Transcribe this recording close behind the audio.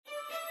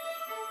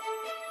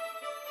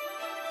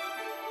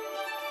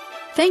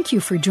Thank you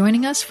for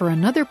joining us for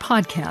another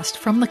podcast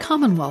from the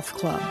Commonwealth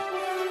Club.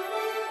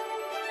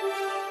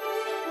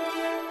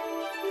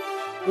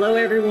 Hello,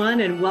 everyone,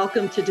 and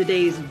welcome to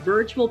today's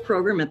virtual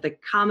program at the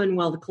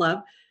Commonwealth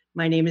Club.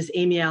 My name is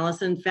Amy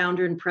Allison,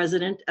 founder and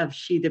president of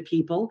She the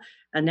People,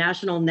 a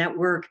national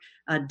network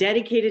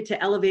dedicated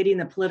to elevating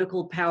the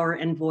political power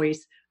and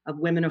voice of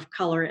women of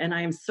color. And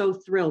I am so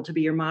thrilled to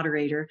be your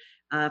moderator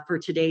for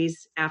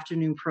today's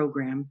afternoon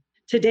program.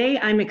 Today,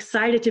 I'm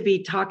excited to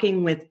be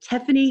talking with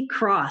Tiffany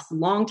Cross,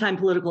 longtime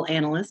political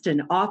analyst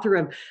and author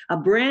of a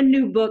brand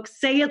new book,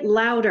 Say It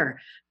Louder,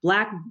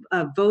 Black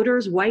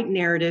Voters, White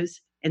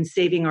Narratives, and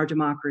Saving Our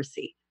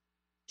Democracy.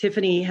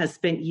 Tiffany has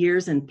spent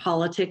years in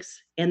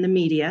politics and the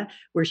media,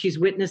 where she's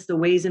witnessed the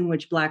ways in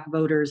which Black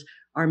voters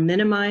are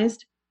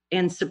minimized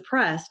and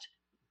suppressed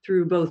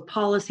through both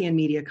policy and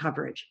media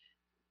coverage.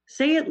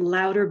 Say It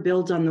Louder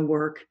builds on the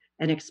work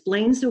and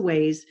explains the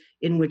ways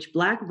in which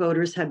Black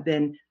voters have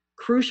been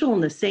crucial in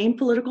the same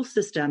political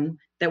system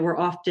that we're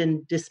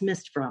often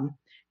dismissed from.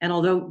 And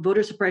although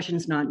voter suppression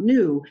is not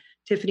new,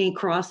 Tiffany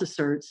Cross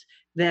asserts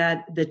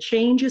that the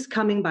change is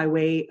coming by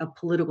way of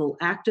political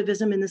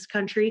activism in this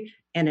country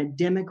and a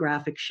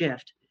demographic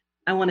shift.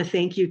 I want to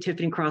thank you,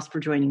 Tiffany Cross, for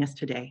joining us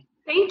today.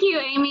 Thank you,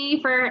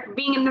 Amy, for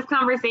being in this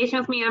conversation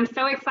with me. I'm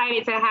so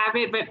excited to have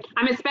it, but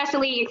I'm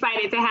especially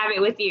excited to have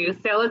it with you.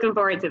 So looking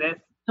forward to this.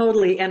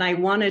 Totally. And I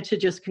wanted to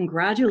just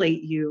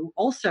congratulate you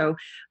also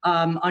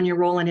on your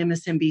role in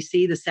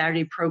MSNBC, the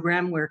Saturday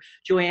program where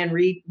Joanne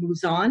Reed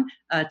moves on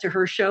to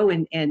her show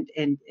and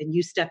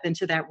you step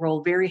into that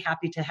role. Very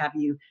happy to have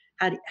you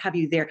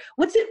there.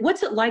 What's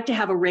it like to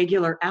have a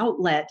regular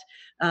outlet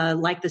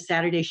like the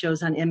Saturday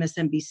shows on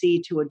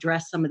MSNBC to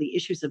address some of the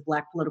issues of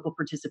Black political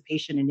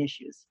participation and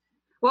issues?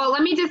 Well,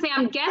 let me just say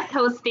I'm guest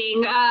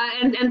hosting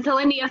until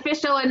any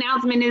official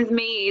announcement is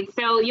made.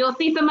 So you'll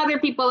see some other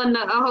people in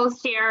the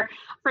host chair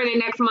for the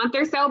next month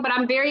or so, but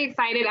I'm very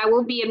excited. I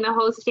will be in the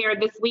host chair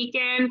this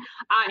weekend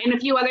and a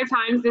few other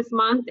times this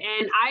month.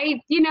 And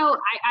I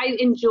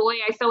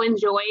so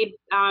enjoyed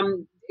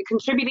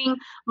contributing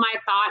my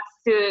thoughts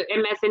to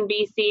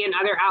MSNBC and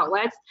other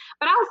outlets.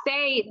 But I'll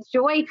say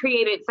Joy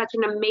created such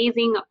an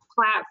amazing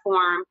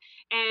platform.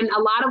 And a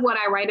lot of what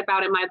I write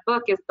about in my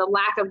book is the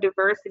lack of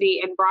diversity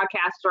in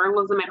broadcast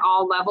journalism at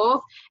all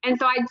levels. And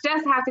so I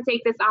just have to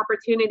take this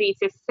opportunity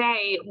to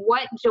say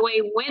what Joy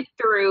went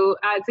through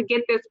to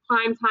get this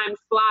primetime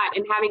slot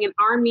and having an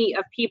army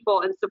of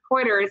people and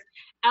supporters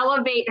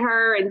elevate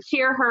her and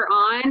cheer her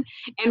on.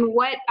 And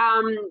when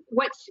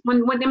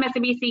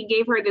MSNBC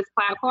gave her this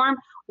platform,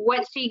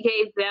 what she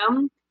gave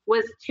them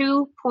was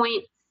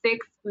 2.6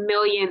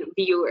 million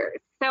viewers.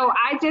 So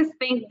I just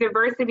think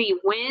diversity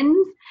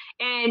wins,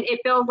 and it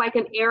feels like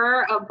an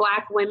era of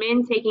Black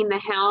women taking the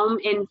helm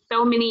in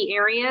so many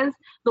areas.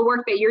 The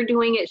work that you're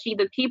doing at She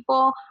the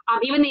People,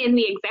 even in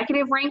the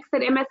executive ranks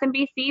at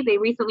MSNBC, they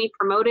recently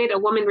promoted a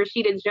woman,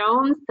 Rashida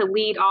Jones, to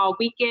lead all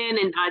weekend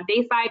and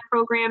dayside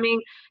programming.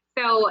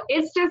 So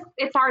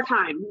it's our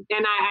time,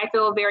 and I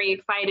feel very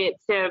excited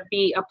to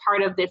be a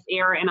part of this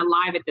era and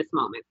alive at this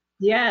moment.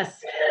 Yes,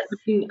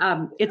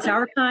 it's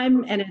our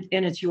time and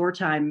it's your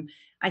time.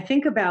 I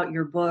think about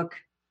your book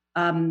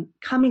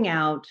coming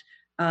out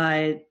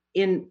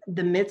in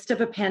the midst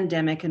of a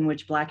pandemic in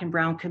which Black and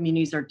Brown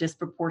communities are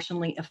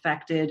disproportionately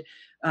affected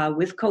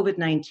with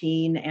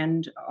COVID-19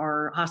 and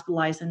are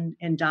hospitalized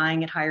and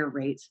dying at higher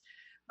rates.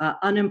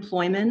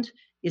 Unemployment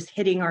is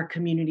hitting our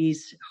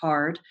communities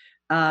hard.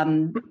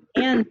 And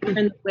in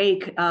the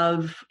wake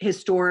of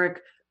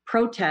historic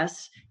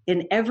protests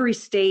in every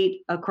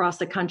state across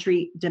the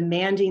country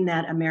demanding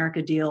that America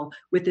deal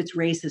with its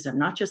racism,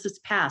 not just its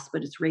past,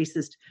 but its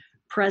racist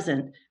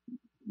present.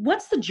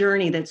 What's the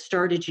journey that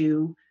started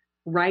you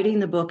writing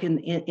the book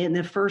in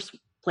the first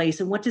place,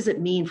 and what does it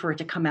mean for it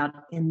to come out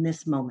in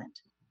this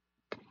moment?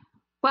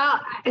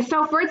 Well,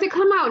 so for it to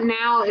come out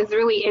now is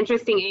really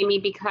interesting, Amy,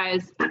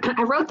 because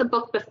I wrote the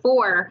book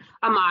before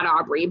Ahmaud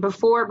Arbery,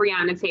 before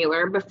Breonna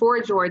Taylor,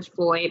 before George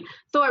Floyd.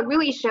 So it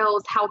really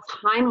shows how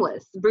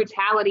timeless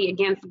brutality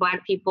against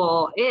Black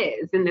people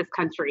is in this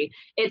country.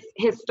 It's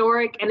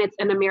historic and it's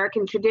an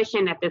American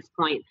tradition at this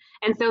point.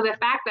 And so the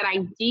fact that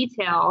I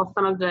detail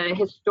some of the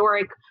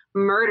historic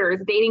murders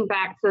dating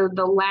back to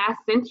the last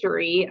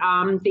century,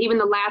 to even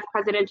the last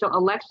presidential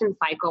election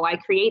cycle, I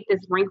create this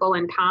wrinkle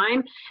in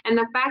time. And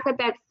the fact that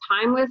that's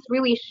timeless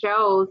really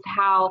shows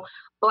how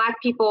Black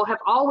people have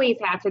always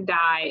had to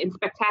die in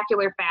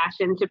spectacular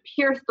fashion to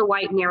pierce the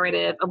white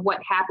narrative of what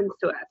happens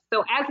to us.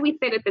 So as we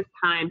sit at this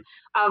time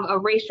of a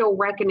racial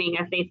reckoning,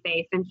 as they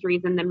say,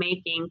 centuries in the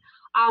making,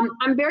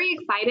 I'm very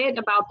excited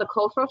about the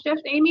cultural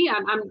shift, Amy.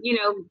 I'm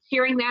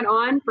cheering that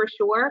on for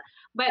sure,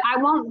 but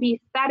I won't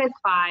be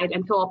satisfied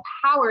until a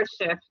power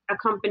shift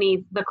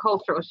accompanies the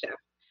cultural shift.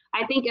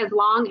 I think as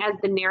long as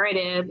the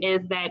narrative is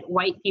that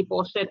white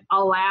people should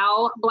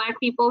allow Black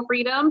people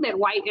freedom, that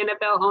white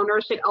NFL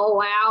owners should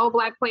allow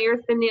Black players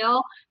to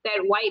kneel, that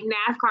white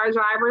NASCAR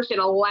drivers should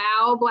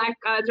allow Black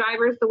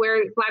drivers to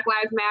wear Black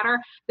Lives Matter,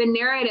 the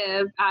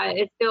narrative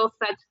is still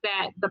such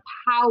that the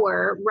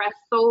power rests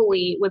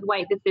solely with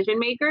white decision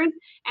makers.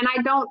 And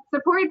I don't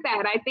support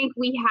that. I think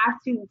we have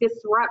to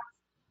disrupt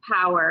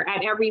power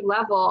at every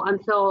level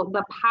until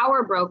the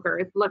power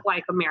brokers look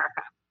like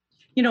America.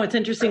 You know, it's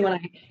interesting when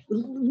I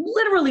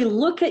literally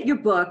look at your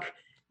book,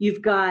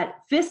 you've got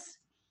fists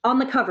on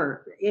the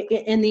cover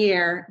in the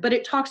air, but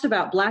it talks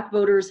about Black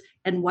voters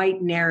and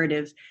white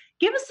narratives.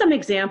 Give us some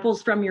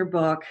examples from your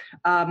book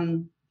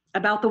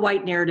about the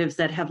white narratives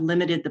that have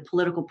limited the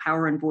political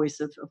power and voice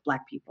of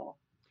Black people.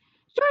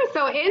 Sure.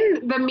 So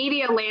in the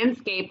media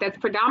landscape that's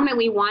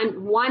predominantly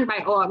run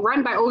by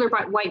older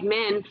white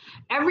men,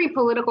 every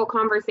political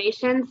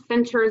conversation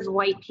centers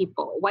white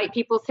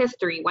people's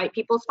history, white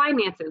people's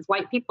finances,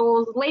 white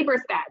people's labor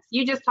stats.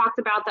 You just talked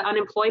about the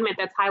unemployment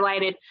that's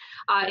highlighted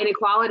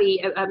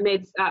inequality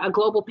amidst a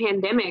global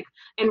pandemic.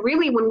 And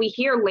really, when we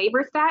hear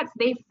labor stats,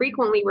 they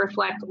frequently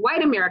reflect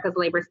white America's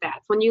labor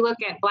stats. When you look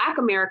at Black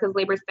America's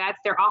labor stats,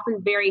 they're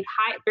often very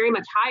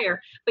much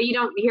higher, but you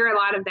don't hear a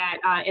lot of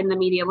that in the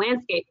media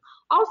landscape.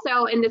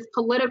 Also, in this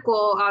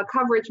political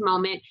coverage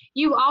moment,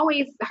 you've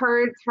always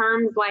heard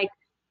terms like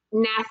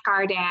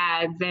NASCAR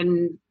dads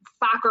and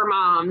soccer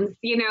moms,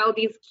 you know,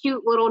 these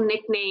cute little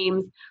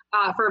nicknames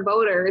for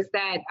voters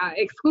that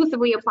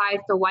exclusively applies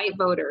to white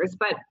voters.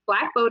 But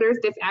Black voters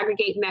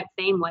disaggregate in that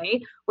same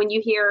way. When you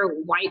hear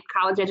white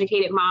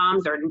college-educated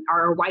moms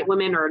or white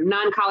women or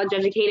non-college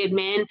educated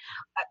men,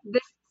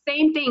 this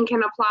same thing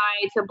can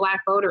apply to Black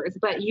voters,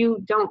 but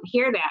you don't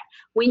hear that.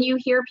 When you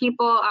hear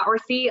people or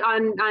see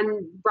on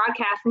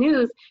broadcast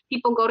news,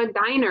 people go to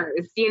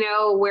diners, you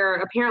know, where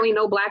apparently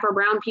no Black or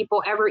brown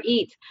people ever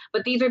eat.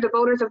 But these are the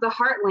voters of the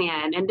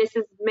heartland, and this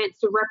is meant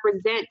to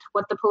represent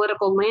what the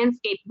political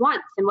landscape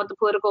wants and what the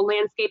political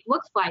landscape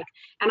looks like.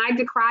 And I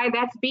decry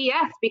that's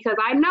BS, because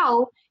I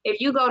know if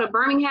you go to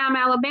Birmingham,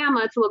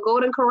 Alabama to a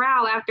Golden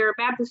Corral after a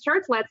Baptist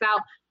church lets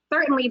out,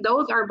 certainly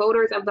those are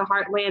voters of the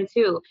heartland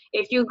too.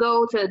 If you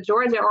go to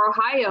Georgia or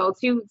Ohio,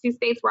 two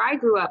states where I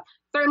grew up,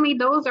 certainly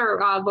those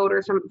are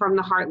voters from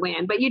the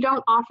heartland, but you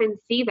don't often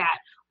see that.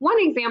 One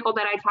example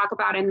that I talk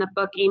about in the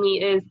book,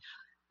 Amy, is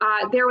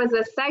there was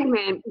a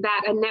segment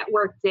that a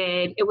network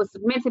did. It was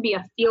meant to be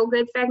a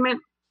feel-good segment.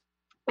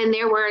 And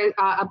there were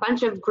a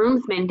bunch of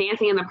groomsmen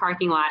dancing in the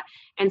parking lot,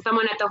 and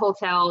someone at the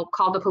hotel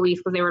called the police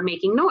because they were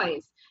making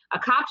noise. A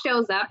cop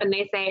shows up and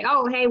they say,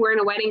 oh, hey, we're in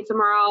a wedding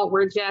tomorrow.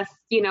 We're just,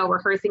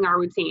 rehearsing our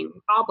routine,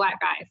 all Black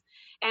guys.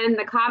 And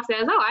the cop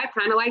says, oh, I'd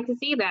kind of like to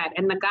see that.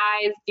 And the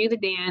guys do the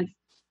dance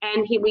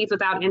and he leaves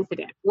without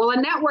incident. Well,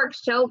 a network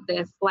showed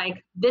this,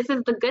 like, this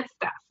is the good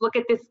stuff. Look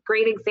at this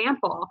great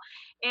example.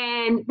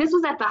 And this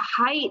was at the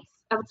height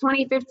of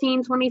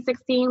 2015,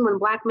 2016, when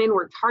Black men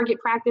were target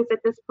practice at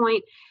this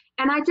point.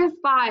 And I just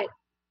thought,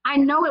 I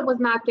know it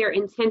was not their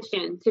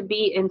intention to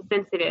be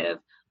insensitive,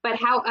 but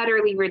how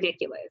utterly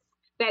ridiculous.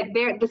 That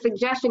the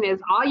suggestion is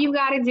all you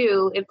got to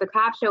do if the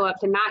cops show up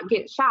to not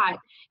get shot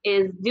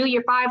is do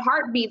your 5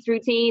 heartbeats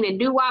routine and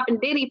do wop and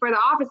diddy for the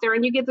officer,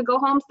 and you get to go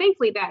home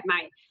safely that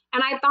night.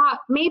 And I thought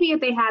maybe if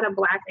they had a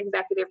Black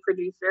executive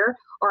producer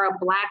or a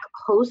Black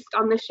host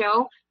on the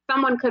show,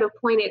 someone could have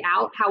pointed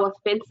out how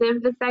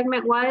offensive the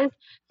segment was.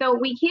 So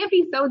we can't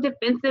be so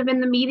defensive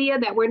in the media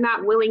that we're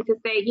not willing to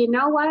say, you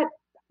know what?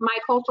 My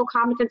cultural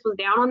competence was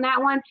down on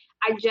that one.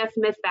 I just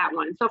missed that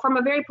one. So from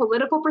a very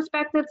political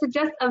perspective to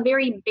just a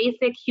very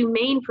basic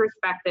humane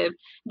perspective,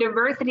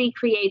 diversity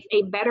creates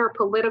a better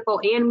political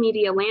and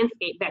media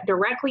landscape that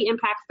directly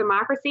impacts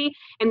democracy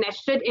and that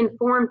should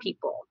inform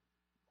people.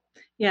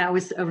 Yeah, I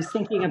was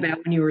thinking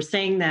about when you were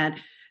saying that,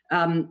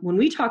 when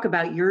we talk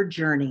about your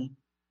journey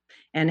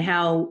and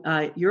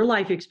how your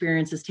life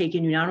experience has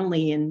taken you not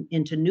only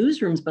into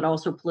newsrooms, but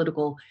also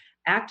political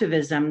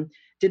activism.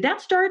 Did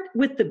that start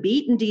with The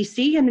Beat in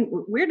DC? And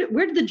where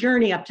did the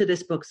journey up to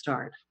this book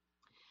start?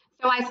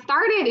 So I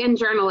started in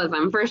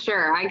journalism, for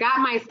sure. I got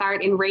my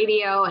start in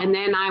radio, and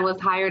then I was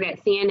hired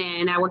at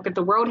CNN. I worked at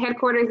the world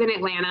headquarters in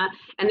Atlanta,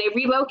 and they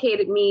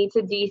relocated me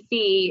to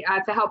DC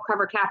to help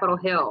cover Capitol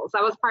Hill. So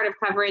I was part of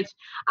coverage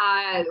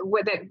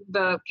with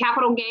the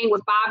Capitol Gang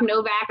with Bob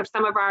Novak. If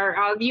some of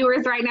our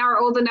viewers right now are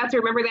old enough to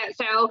remember that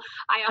show.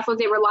 I also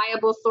did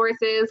Reliable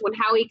Sources when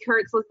Howie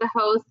Kurtz was the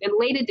host, and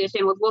Late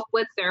Edition with Wolf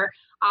Blitzer.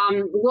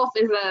 Wolf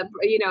is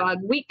a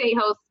weekday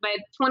host, but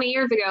 20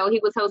 years ago, he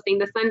was hosting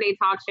the Sunday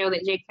talk show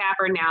that Jake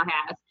Tapper now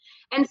has.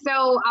 And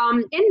so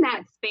in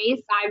that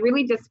space, I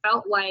really just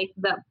felt like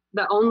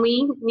the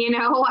only,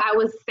 I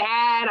was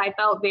sad. I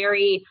felt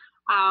very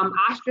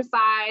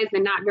ostracized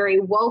and not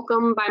very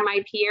welcome by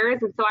my peers.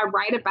 And so I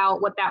write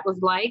about what that was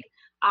like,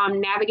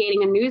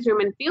 navigating a newsroom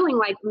and feeling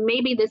like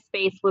maybe this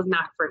space was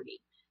not for me.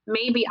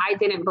 maybe I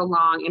didn't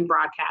belong in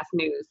broadcast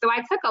news. So I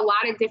took a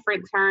lot of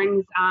different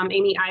turns.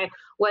 Amy, I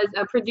was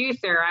a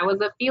producer. I was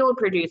a field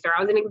producer.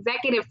 I was an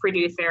executive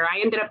producer.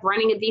 I ended up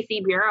running a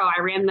DC bureau.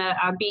 I ran the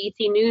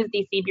BET News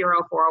DC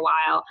bureau for a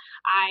while.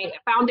 I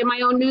founded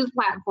my own news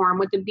platform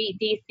with the Beat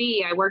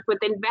DC. I worked with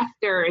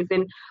investors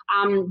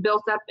and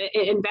built up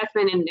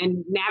investment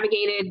and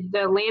navigated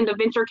the land of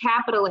venture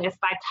capitalists.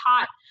 I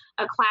taught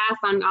a class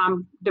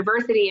on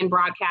diversity in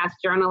broadcast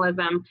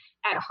journalism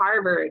at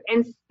Harvard.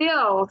 And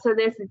still to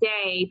this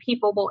day,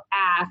 people will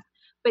ask,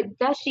 but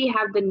does she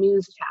have the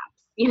news chops?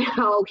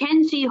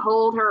 Can she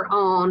hold her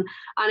own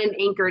on an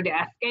anchor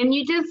desk? And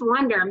you just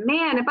wonder,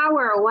 man, if I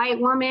were a white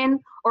woman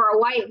or a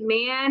white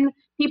man,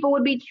 people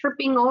would be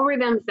tripping over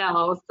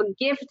themselves to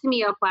gift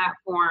me a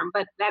platform,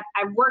 but that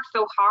I've worked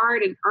so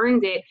hard and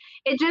earned it.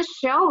 It just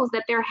shows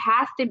that there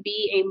has to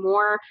be a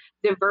more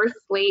diverse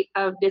slate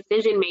of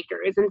decision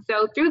makers. And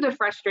so through the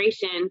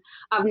frustration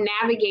of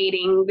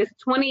navigating this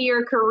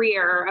 20-year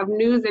career of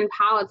news and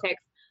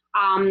politics,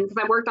 because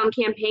I worked on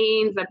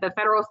campaigns at the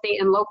federal, state,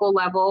 and local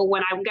level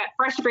when I got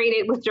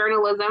frustrated with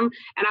journalism,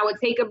 and I would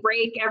take a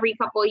break every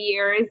couple of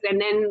years, and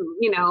then,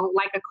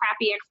 like a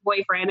crappy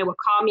ex-boyfriend, it would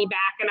call me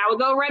back, and I would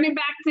go running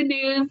back to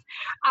news.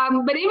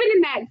 But even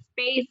in that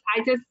space,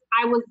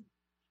 I was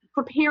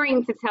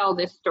preparing to tell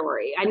this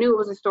story. I knew it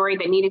was a story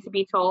that needed to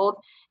be told,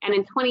 and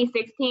in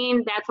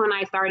 2016, that's when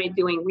I started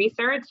doing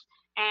research,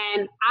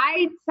 and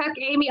I took,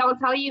 Amy, I will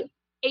tell you,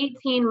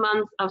 18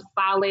 months of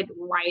solid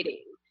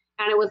writing.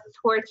 And it was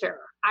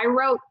torture. I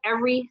wrote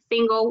every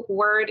single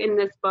word in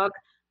this book.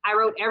 I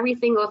wrote every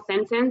single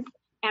sentence,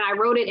 and I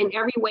wrote it in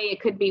every way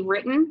it could be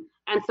written.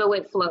 And so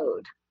it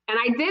flowed. And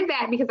I did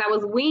that because I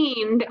was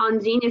weaned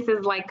on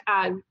geniuses like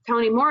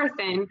Toni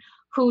Morrison,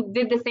 who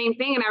did the same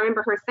thing. And I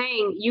remember her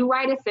saying, you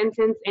write a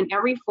sentence in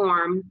every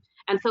form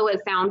until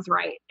it sounds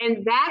right.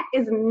 And that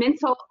is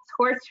mental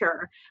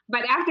torture.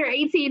 But after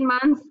 18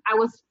 months, I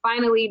was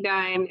finally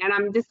done. And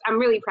I'm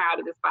really proud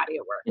of this body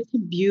of work. It's a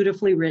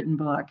beautifully written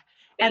book.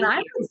 And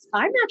I'm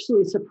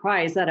actually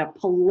surprised that a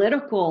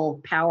political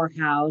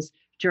powerhouse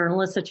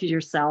journalist such as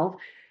yourself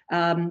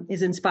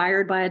is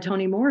inspired by a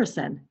Toni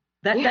Morrison.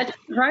 That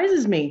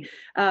surprises me,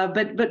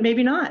 but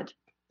maybe not.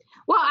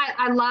 Well,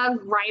 I love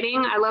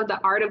writing. I love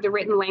the art of the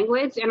written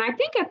language. And I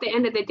think at the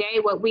end of the day,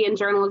 what we in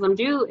journalism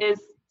do is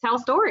tell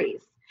stories.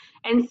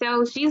 And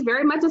so she's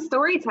very much a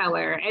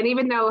storyteller. And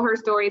even though her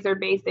stories are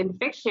based in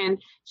fiction,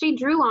 she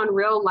drew on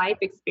real life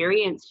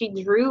experience. She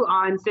drew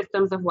on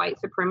systems of white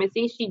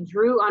supremacy. She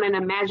drew on an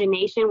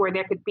imagination where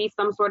there could be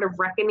some sort of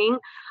reckoning.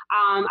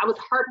 I was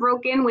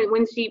heartbroken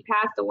when she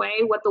passed away,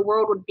 what the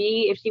world would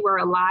be if she were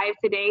alive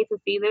today to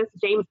see this.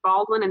 James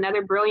Baldwin,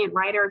 another brilliant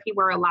writer, if he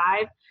were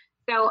alive.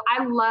 So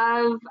I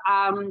love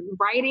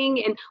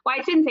writing. And well,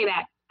 I shouldn't say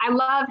that. I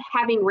love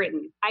having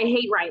written. I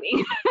hate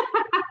writing.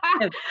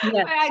 Yes.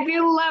 But I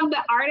do love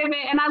the art of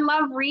it, and I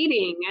love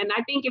reading. And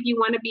I think if you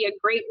want to be a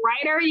great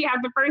writer, you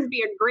have to first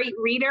be a great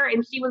reader.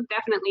 And she was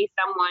definitely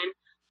someone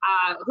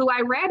who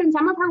I read, and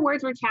some of her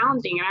words were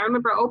challenging. And I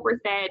remember Oprah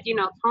said,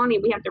 Toni,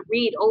 we have to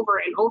read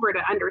over and over to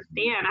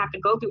understand. I have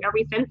to go through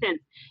every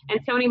sentence. And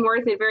Toni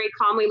Morrison very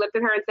calmly looked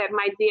at her and said,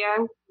 my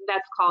dear,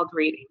 that's called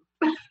reading.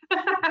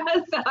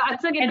 So I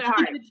took it to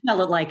heart. And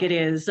tell it like it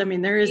is. I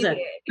mean, there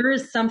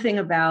is something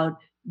about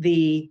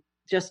the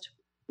just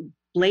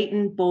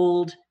blatant,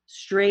 bold,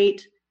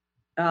 straight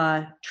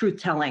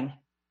truth-telling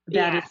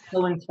that is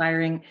so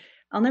inspiring.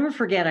 I'll never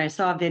forget, I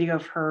saw a video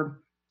of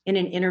her in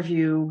an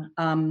interview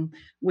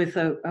with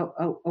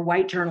a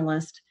white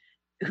journalist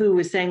who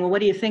was saying, well, what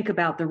do you think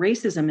about the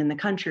racism in the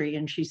country?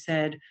 And she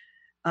said,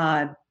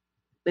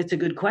 it's a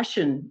good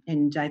question.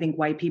 And I think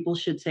white people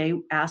should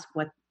ask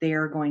what they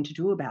are going to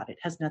do about it. It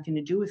has nothing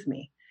to do with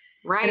me.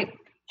 Right.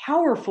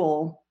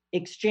 Powerful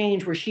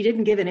exchange where she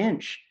didn't give an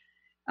inch.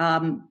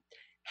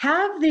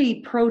 Have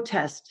the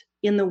protest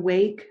in the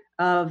wake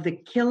of the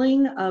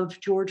killing of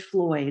George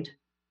Floyd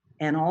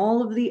and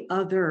all of the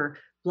other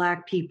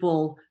Black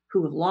people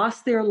who have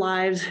lost their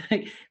lives,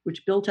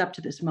 which built up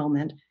to this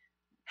moment,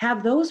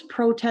 have those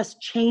protests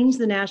changed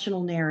the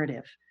national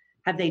narrative?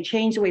 Have they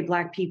changed the way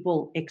Black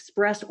people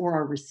express or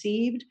are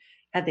received?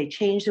 Have they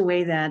changed the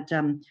way that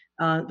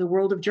the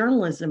world of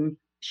journalism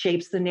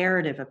shapes the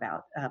narrative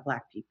about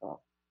Black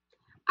people?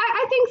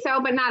 I think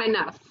so, but not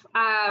enough.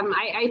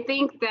 I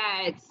think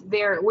that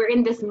we're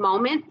in this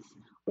moment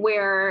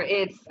where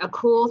it's a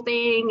cool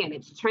thing and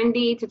it's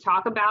trendy to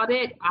talk about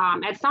it.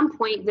 At some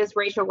point, this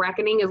racial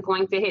reckoning is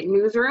going to hit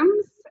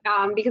newsrooms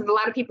because a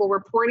lot of people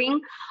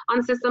reporting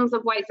on systems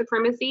of white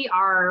supremacy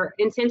are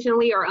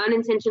intentionally or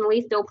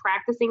unintentionally still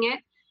practicing it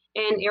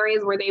in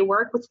areas where they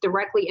work, which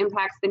directly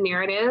impacts the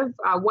narrative.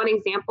 One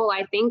example,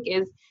 I think,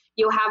 is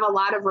you'll have a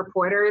lot of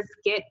reporters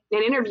get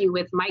an interview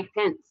with Mike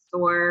Pence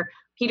or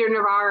Peter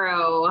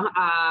Navarro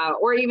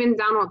or even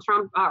Donald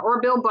Trump or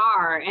Bill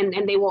Barr, and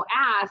they will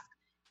ask,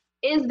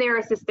 is there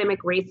a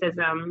systemic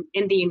racism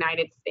in the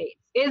United States?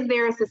 Is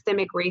there a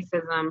systemic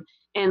racism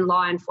in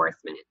law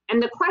enforcement?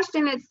 And the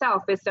question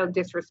itself is so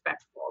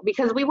disrespectful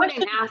because we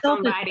wouldn't ask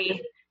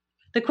somebody.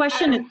 The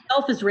question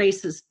itself is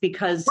racist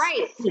because...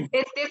 Right.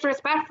 It's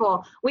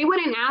disrespectful. We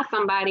wouldn't ask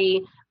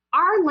somebody,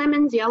 are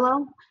lemons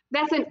yellow?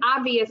 That's an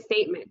obvious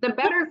statement. The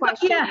better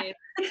question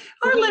is,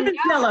 are lemons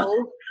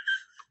yellow?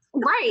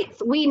 Right.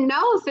 We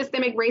know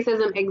systemic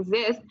racism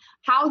exists.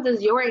 How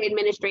does your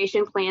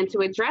administration plan to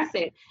address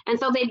it? And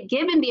so they've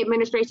given the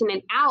administration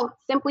an out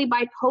simply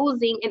by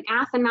posing an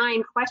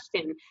asinine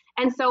question.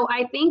 And so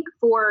I think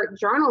for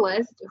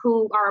journalists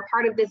who are a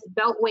part of this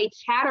Beltway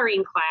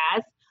chattering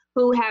class,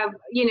 who have,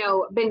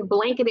 been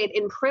blanketed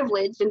in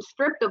privilege and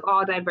stripped of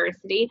all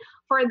diversity,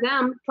 for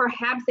them,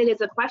 perhaps it is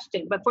a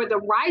question. But for the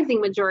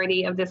rising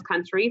majority of this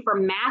country, for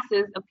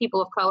masses of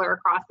people of color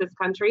across this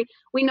country,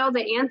 we know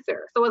the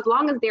answer. So as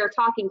long as they're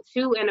talking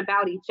to and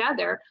about each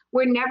other,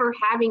 we're never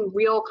having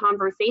real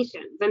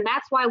conversations. And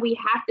that's why we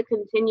have to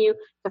continue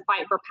to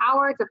fight for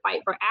power, to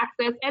fight for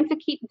access, and to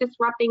keep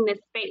disrupting this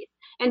space.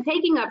 And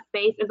taking up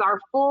space is our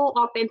full,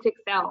 authentic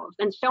selves,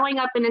 and showing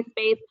up in a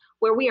space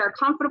where we are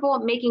comfortable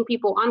making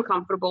people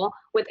uncomfortable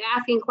with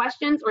asking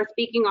questions or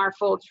speaking our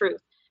full truth.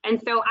 And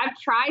so I've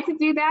tried to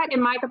do that in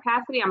my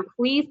capacity. I'm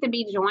pleased to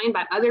be joined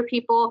by other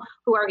people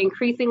who are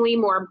increasingly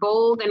more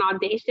bold and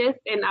audacious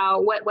in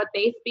what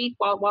they speak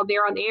while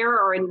they're on air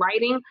or in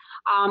writing,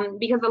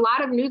 because a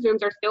lot of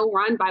newsrooms are still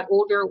run by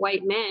older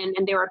white men,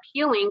 and they're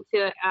appealing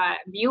to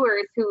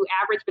viewers who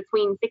average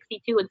between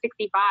 62 and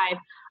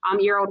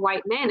 65-year-old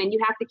white men. And you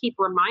have to keep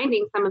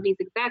reminding some of these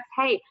execs,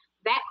 hey,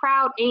 that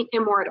crowd ain't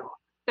immortal.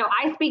 So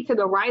I speak to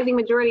the rising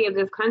majority of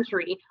this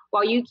country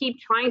while you keep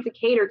trying to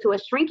cater to a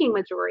shrinking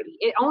majority.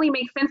 It only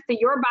makes sense to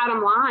your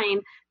bottom line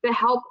to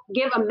help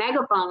give a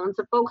megaphone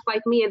to folks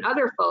like me and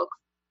other folks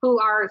who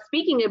are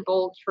speaking a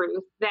bold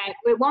truth that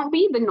it won't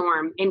be the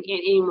norm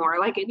anymore.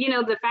 Like,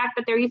 the fact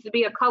that there used to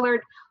be a colored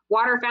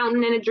water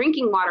fountain and a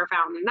drinking water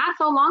fountain. Not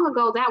so long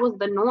ago, that was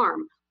the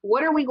norm.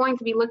 What are we going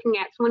to be looking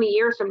at 20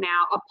 years from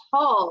now,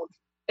 appalled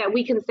that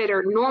we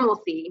consider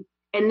normalcy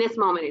in this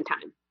moment in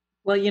time?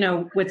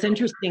 Well, what's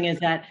interesting is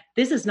that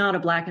this is not a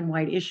black and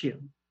white issue.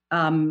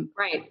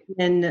 Right.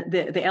 In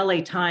the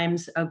LA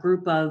Times, a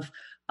group of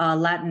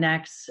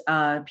Latinx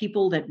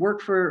people that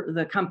work for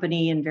the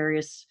company and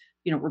various,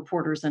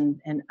 reporters and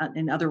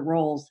other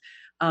roles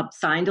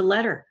signed a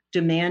letter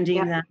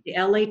demanding that the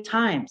LA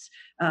Times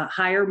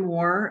hire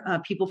more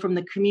people from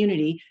the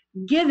community,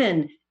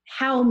 given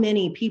how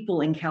many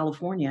people in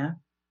California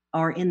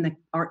are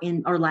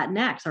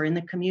Latinx, are in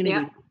the community.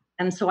 Yeah.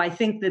 And so I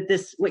think that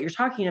what you're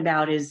talking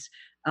about is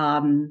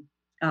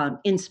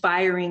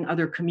inspiring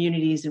other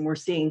communities, and we're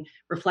seeing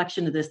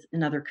reflection of this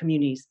in other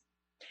communities.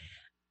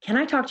 Can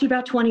I talk to you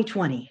about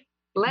 2020?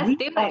 Let's do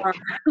it.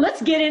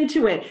 Let's get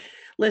into it.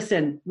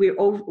 Listen,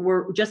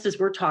 we're just as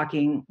we're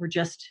talking, we're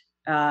just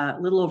a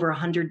little over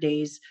 100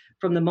 days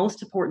from the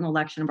most important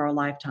election of our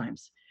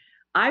lifetimes.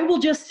 I will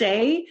just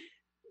say,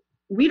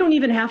 we don't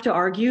even have to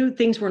argue.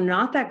 Things were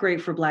not that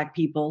great for Black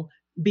people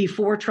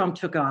before Trump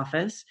took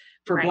office,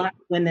 for right. Black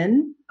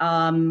women,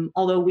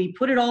 although we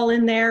put it all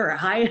in there,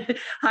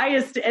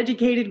 highest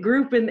educated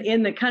group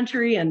in the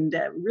country and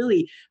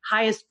really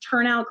highest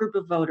turnout group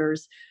of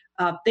voters,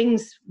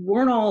 things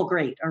weren't all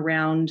great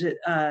around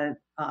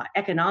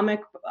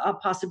economic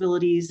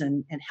possibilities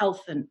and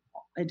health and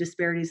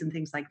disparities and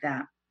things like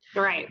that.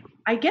 Right.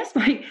 I guess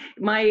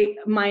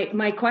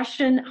my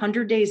question,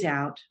 100 days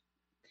out,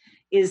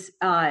 is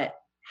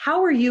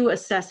how are you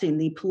assessing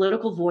the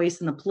political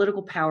voice and the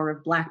political power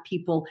of Black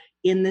people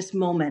in this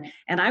moment?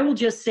 And I will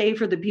just say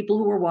for the people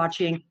who are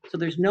watching, so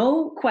there's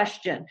no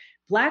question,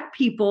 Black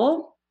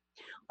people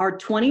are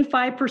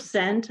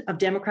 25% of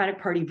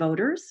Democratic Party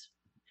voters,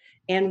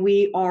 and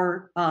we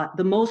are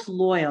the most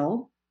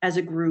loyal as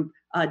a group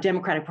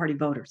Democratic Party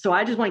voters. So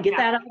I just want to get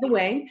that out of the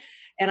way.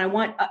 And I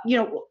want,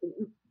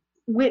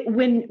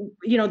 when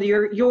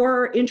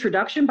your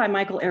introduction by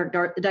Michael Eric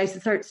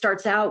Dyson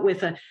starts out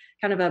with a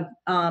kind of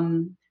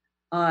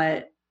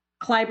a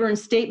Clyburn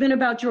statement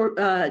about Joe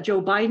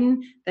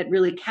Biden that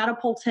really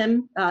catapults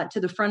him to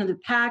the front of the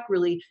pack,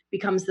 really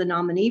becomes the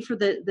nominee for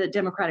the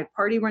Democratic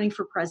Party running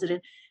for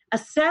president.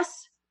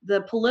 Assess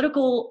the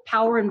political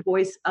power and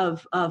voice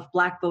of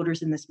Black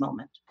voters in this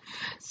moment.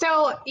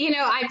 So,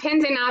 I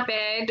penned an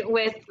op-ed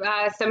with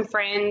some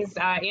friends,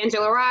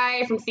 Angela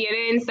Rye from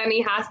CNN,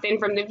 Sunny Hostin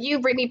from The View,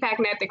 Brittany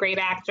Packnett, the great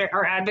actor,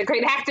 or the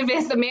great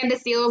activist, Amanda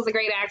Seales, the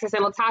great actress,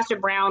 and Latasha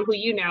Brown, who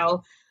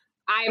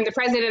I am the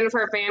president of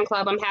her fan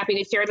club. I'm happy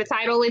to share the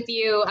title with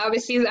you.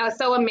 She's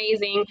so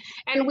amazing.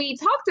 And we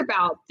talked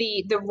about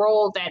the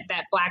role that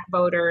Black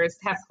voters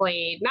have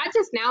played, not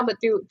just now, but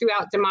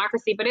throughout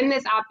democracy. But in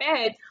this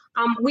op-ed,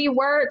 we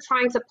were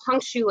trying to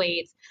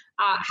punctuate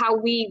how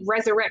we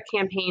resurrect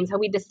campaigns, how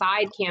we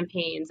decide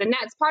campaigns. And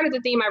that's part of the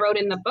theme I wrote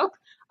in the book,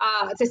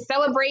 to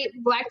celebrate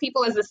Black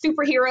people as the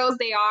superheroes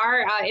they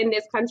are in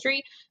this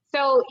country.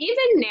 So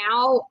even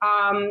now,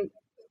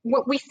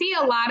 we see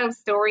a lot of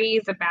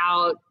stories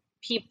about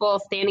people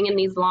standing in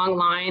these long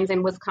lines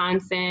in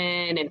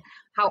Wisconsin and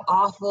how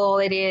awful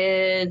it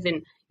is.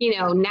 And,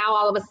 now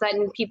all of a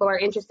sudden people are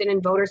interested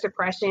in voter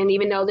suppression,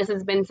 even though this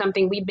has been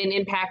something we've been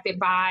impacted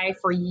by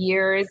for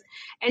years.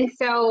 And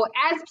so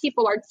as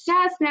people are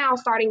just now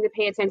starting to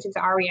pay attention to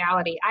our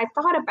reality, I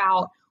thought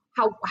about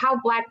how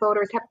Black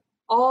voters have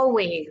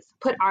always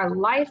put our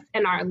life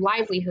and our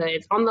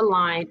livelihoods on the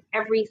line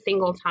every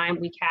single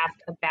time we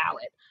cast a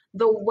ballot.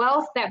 The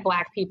wealth that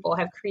Black people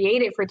have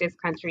created for this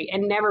country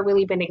and never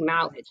really been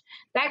acknowledged.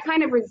 That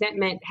kind of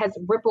resentment has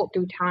rippled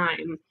through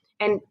time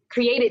and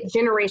created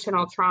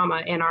generational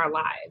trauma in our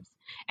lives.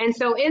 And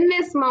so in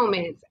this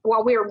moment,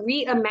 while we're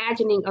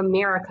reimagining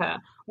America,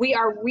 we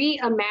are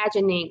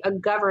reimagining a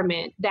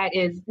government that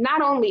is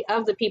not only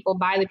of the people,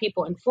 by the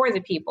people, and for the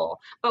people,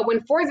 but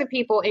when for the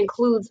people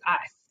includes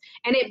us.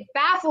 And it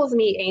baffles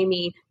me,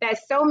 Amy,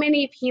 that so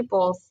many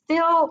people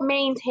still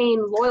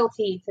maintain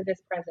loyalty to this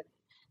president.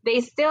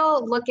 They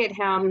still look at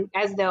him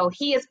as though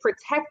he is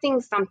protecting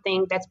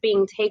something that's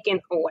being taken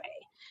away.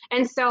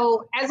 And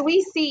so as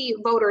we see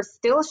voters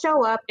still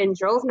show up in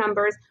drove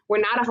numbers, we're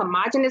not a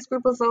homogenous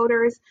group of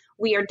voters.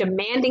 We are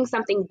demanding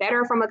something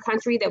better from a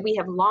country that we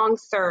have long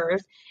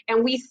served,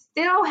 and we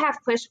still have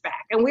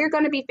pushback. And we're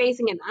going to be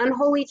facing an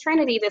unholy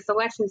trinity this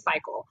election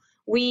cycle.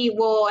 We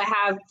will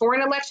have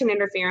foreign election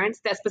interference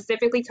that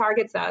specifically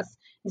targets us,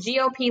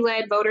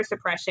 GOP-led voter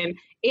suppression,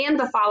 and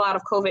the fallout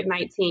of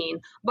COVID-19.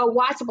 But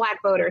watch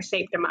Black voters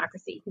shape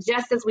democracy,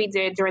 just as we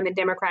did during the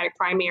Democratic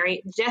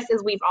primary, just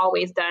as we've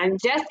always done,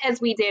 just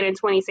as we did in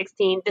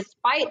 2016,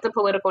 despite the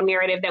political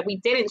narrative that we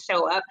didn't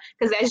show up.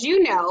 Because as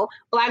you know,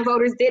 Black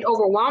voters did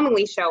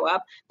overwhelmingly show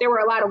up. There were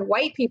a lot of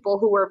white people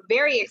who were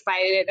very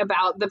excited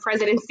about the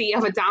presidency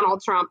of a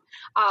Donald Trump,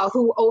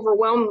 who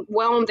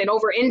overwhelmed and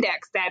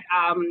over-indexed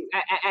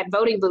at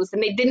voting booths,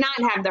 and they did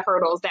not have the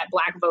hurdles that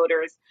Black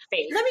voters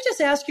faced. Let me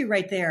just ask you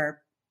right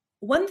there.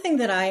 One thing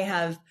that I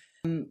have,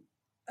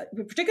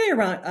 particularly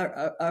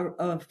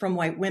around from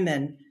white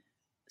women,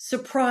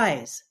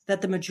 surprised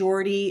that the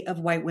majority of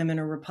white women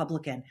are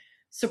Republican.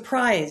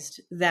 Surprised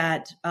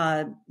that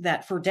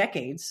that for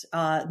decades,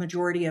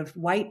 majority of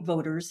white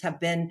voters have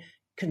been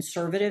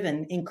conservative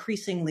and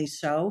increasingly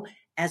so,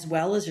 as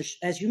well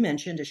as you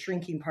mentioned, a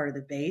shrinking part of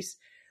the base.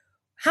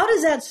 How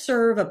does that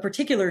serve a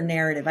particular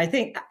narrative? I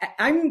think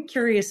I'm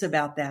curious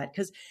about that,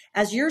 because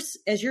as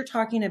you're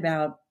talking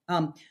about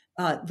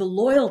the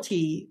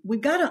loyalty,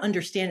 we've got to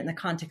understand it in the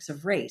context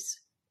of race.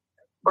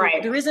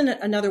 Right. There isn't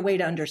another way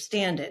to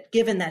understand it,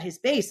 given that his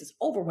base is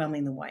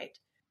overwhelmingly white.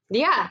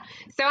 Yeah.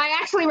 So I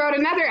actually wrote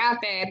another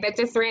op-ed that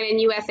just ran in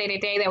USA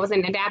Today that was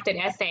an adapted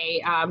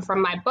essay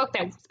from my book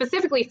that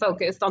specifically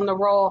focused on the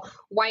role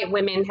white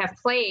women have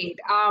played.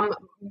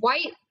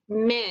 White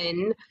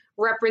men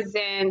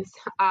represent,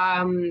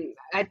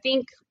 I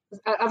think,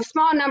 a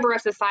small number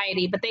of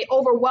society, but they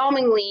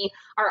overwhelmingly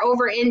are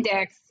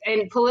over-indexed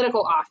in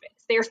political office.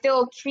 They're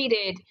still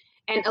treated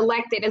and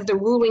elected as the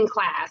ruling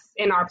class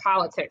in our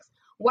politics.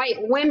 White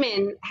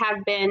women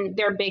have been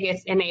their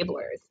biggest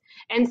enablers.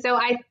 And so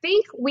I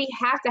think we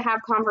have to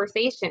have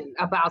conversation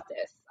about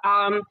this.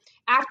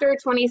 After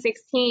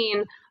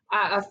 2016,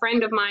 a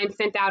friend of mine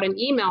sent out an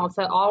email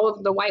to all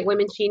of the white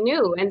women she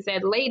knew and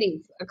said,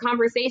 ladies, a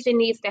conversation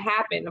needs to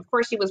happen. Of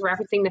course, she was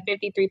referencing the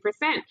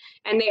 53%.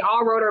 And they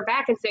all wrote her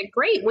back and said,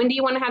 great, when do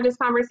you want to have this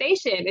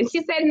conversation? And she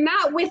said,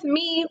 not with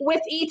me,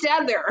 with each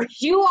other.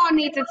 You all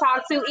need to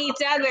talk to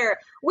each other.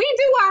 We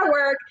do our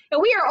work,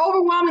 and we are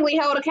overwhelmingly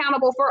held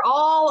accountable for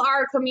all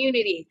our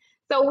community.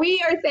 So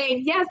we are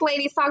saying, yes,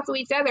 ladies, talk to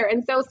each other.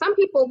 And so some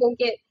people will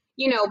get,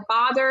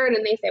 bothered,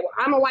 and they say, well,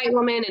 I'm a white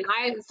woman and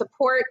I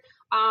support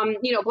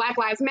Black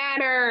Lives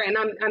Matter, and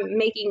I'm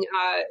making,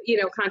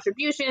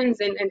 contributions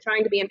and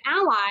trying to be an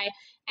ally.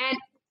 And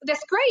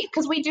that's great,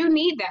 because we do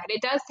need that.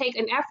 It does take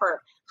an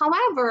effort.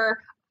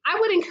 However, I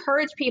would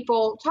encourage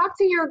people, talk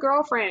to your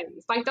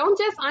girlfriends. Like, don't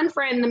just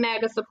unfriend the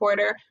MAGA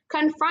supporter.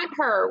 Confront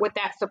her with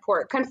that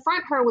support.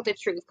 Confront her with the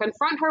truth.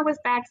 Confront her with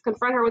facts.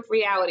 Confront her with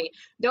reality.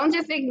 Don't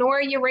just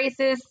ignore your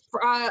racist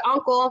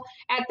uncle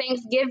at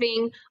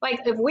Thanksgiving.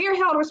 Like, if we're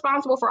held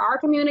responsible for our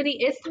community,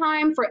 it's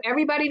time for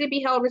everybody to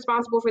be held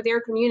responsible for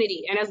their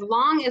community. And as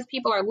long as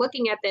people are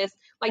looking at this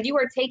like you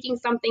are taking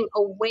something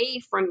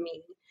away from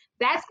me,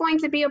 that's going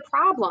to be a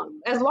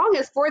problem. As long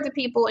as for the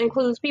people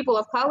includes people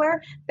of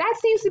color, that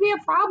seems to be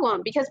a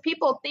problem, because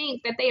people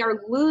think that they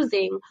are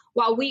losing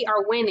while we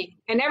are winning.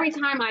 And every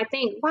time I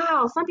think,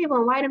 wow, some people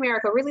in white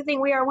America really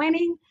think we are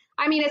winning,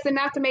 I mean, it's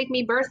enough to make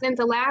me burst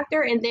into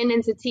laughter and then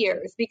into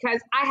tears, because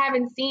I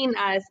haven't seen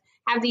us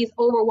have these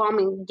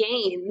overwhelming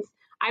gains.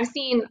 I've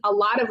seen a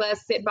lot of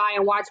us sit by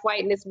and watch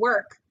whiteness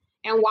work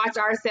and watch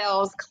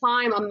ourselves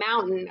climb a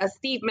mountain, a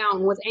steep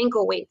mountain with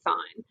ankle weights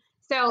on.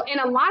 So, and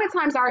a lot of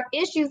times our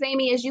issues,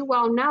 Amy, as you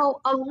well know,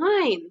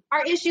 align.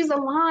 Our issues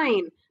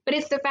align. But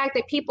it's the fact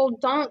that people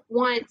don't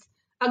want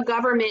a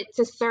government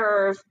to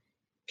serve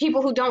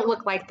people who don't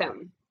look like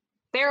them.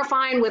 They're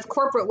fine with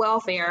corporate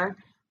welfare,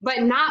 but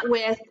not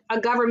with a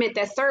government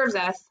that serves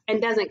us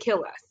and doesn't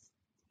kill us.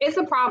 It's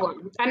a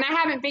problem. And I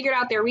haven't figured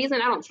out their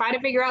reason. I don't try to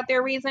figure out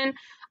their reason.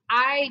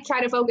 I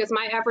try to focus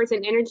my efforts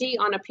and energy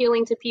on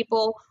appealing to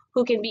people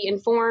who can be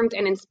informed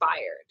and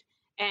inspired.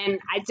 And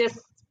I just,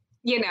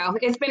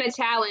 it's been a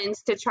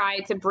challenge to try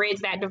to bridge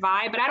that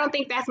divide, but I don't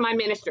think that's my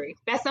ministry.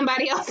 That's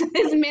somebody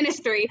else's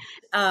ministry.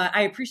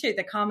 I appreciate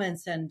the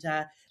comments. And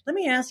let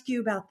me ask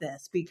you about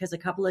this, because a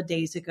couple of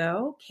days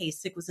ago,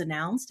 Kasich was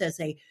announced as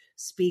a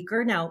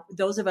speaker. Now,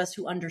 those of us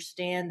who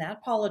understand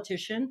that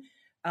politician,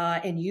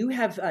 and you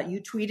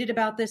tweeted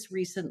about this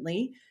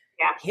recently,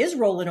 his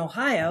role in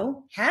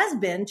Ohio has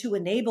been to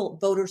enable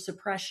voter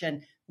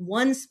suppression.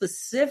 One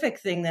specific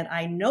thing that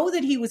I know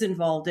that he was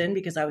involved in,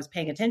 because I was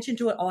paying attention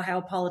to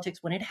Ohio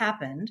politics when it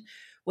happened,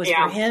 was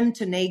for him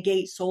to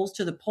negate Souls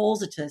to the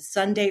Polls. It's a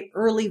Sunday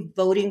early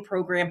voting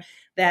program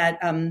that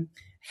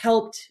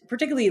helped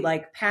particularly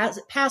like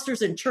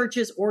pastors and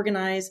churches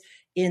organize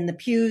in the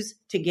pews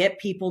to get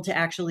people to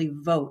actually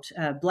vote,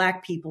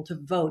 Black people to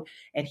vote.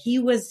 And he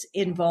was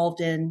involved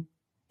in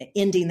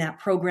ending that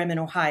program in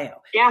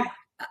Ohio. Yeah.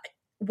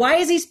 Why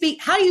is he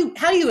speak? How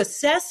do you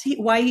assess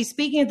why he's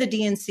speaking at the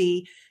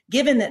DNC,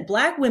 given that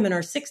Black women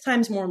are 6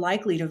 times more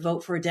likely to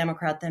vote for a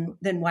Democrat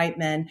than white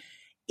men?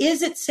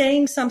 Is it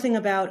saying something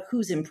about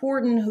who's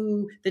important,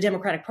 who the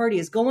Democratic Party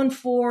is going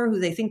for, who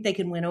they think they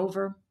can win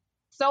over?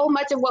 So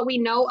much of what we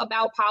know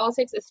about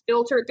politics is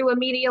filtered through a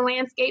media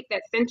landscape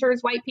that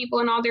centers white people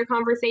in all their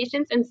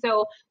conversations. And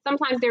so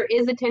sometimes there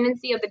is a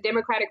tendency of the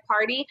Democratic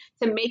Party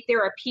to make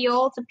their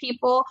appeal to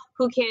people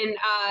who can,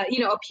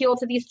 appeal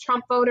to these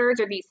Trump voters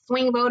or these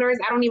swing voters.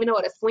 I don't even know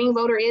what a swing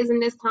voter is in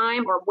this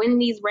time, or win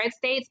these red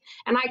states.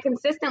 And I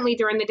consistently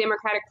during the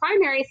Democratic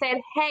primary said,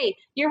 hey,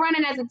 you're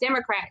running as a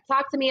Democrat.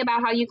 Talk to me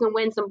about how you can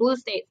win some blue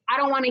states. I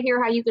don't want to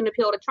hear how you can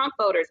appeal to Trump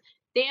voters.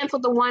 Dance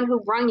with the one who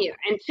brung you.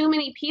 And too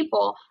many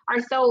people are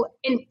so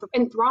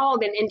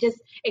enthralled and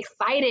just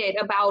excited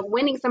about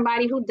winning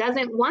somebody who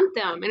doesn't want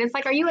them. And it's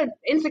like, are you an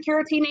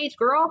insecure teenage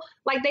girl?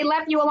 Like, they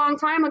left you a long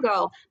time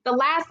ago. The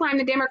last time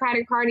the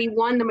Democratic Party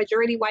won the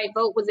majority white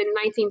vote was in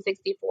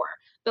 1964.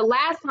 The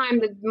last time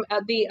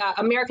the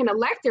American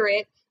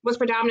electorate was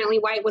predominantly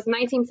white was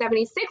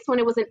 1976, when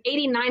it was an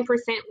 89%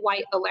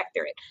 white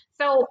electorate.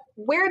 So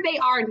where they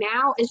are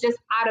now is just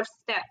out of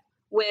step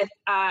with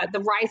the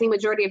rising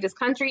majority of this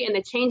country and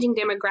the changing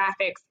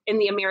demographics in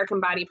the American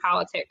body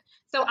politic.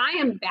 So I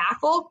am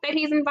baffled that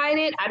he's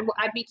invited.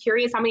 I'd be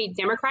curious how many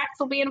Democrats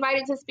will be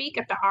invited to speak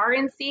at the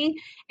RNC.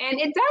 And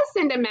it does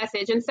send a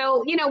message. And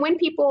so, when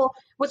people,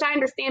 which I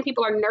understand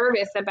people are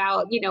nervous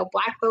about,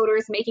 Black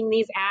voters making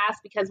these asks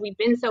because we've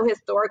been so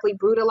historically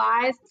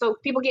brutalized. So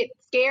people get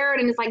scared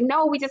and it's like,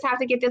 no, we just have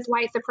to get this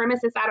white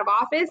supremacist out of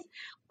office.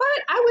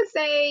 But I would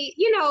say,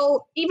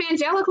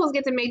 evangelicals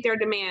get to make their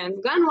demands.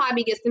 Gun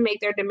lobby gets to make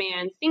their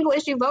demands. Single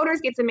issue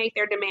voters get to make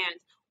their demands.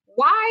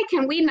 Why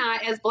can we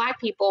not, as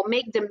Black people,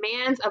 make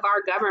demands of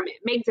our government,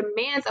 make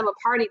demands of a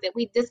party that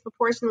we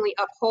disproportionately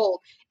uphold?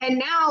 And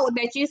now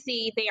that you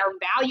see they are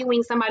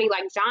valuing somebody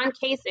like John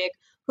Kasich,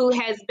 who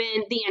has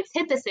been the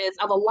antithesis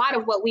of a lot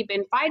of what we've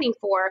been fighting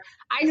for,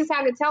 I just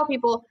have to tell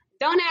people,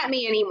 don't at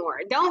me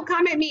anymore. Don't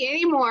come at me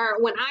anymore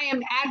when I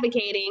am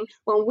advocating,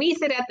 when we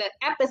sit at the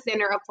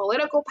epicenter of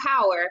political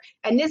power,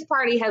 and this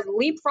party has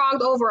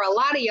leapfrogged over a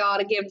lot of y'all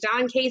to give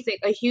John Kasich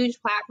a huge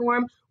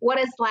platform. What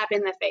a slap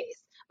in the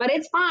face. But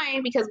it's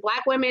fine because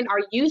Black women are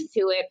used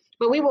to it,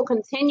 but we will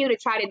continue to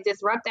try to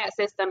disrupt that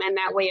system and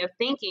that way of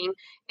thinking.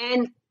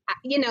 And,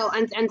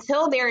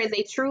 until there is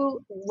a true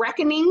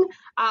reckoning,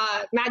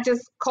 not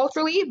just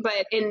culturally,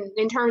 but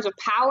in terms of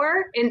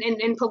power in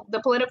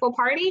the political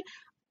party,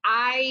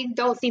 I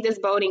don't see this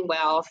boding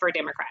well for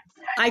Democrats.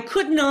 I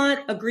could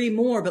not agree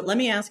more, but let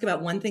me ask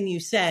about one thing you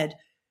said.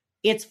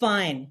 It's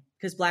fine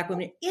because Black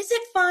women, is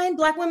it fine?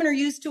 Black women are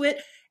used to it.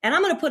 And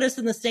I'm going to put us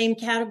in the same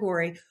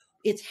category.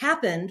 It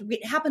happened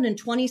in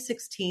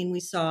 2016. We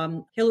saw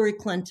Hillary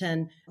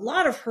Clinton, a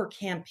lot of her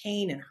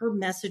campaign and her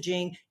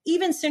messaging,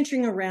 even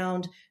centering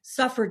around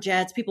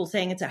suffragettes, people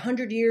saying it's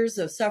 100 years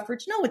of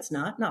suffrage. No, it's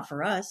not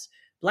for us.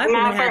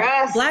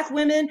 Black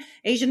women,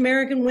 Asian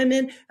American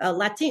women,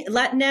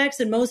 Latinx,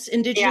 and most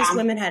indigenous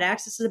women had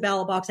access to the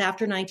ballot box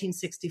after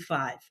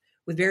 1965,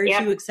 with very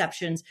few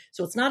exceptions.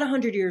 So it's not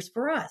 100 years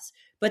for us.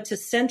 But to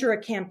center a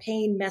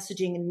campaign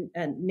messaging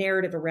and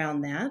narrative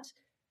around that,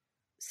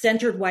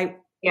 centered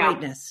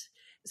whiteness.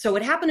 So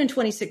it happened in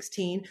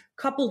 2016,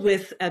 coupled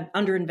with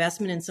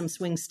underinvestment in some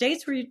swing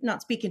states where you're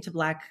not speaking to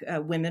Black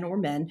women or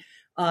men.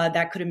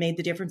 That could have made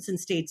the difference in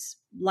states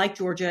like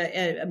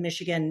Georgia,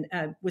 Michigan,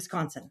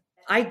 Wisconsin.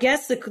 I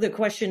guess the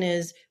question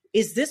is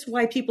this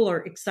why people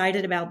are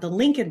excited about the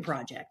Lincoln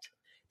Project?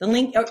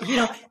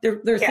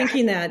 They're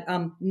thinking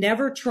that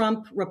never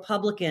Trump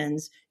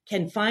Republicans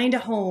can find a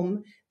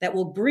home that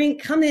will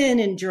come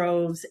in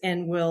droves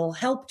and will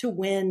help to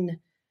win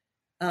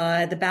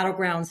the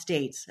battleground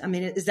states. I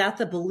mean, is that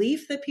the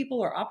belief that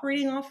people are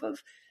operating off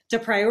of, to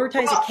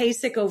prioritize a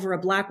Kasich over a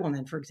Black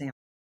woman, for example?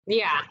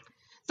 Yeah.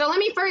 So let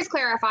me first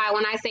clarify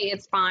when I say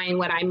it's fine,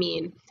 what I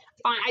mean.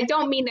 fine. I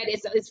don't mean that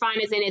it's fine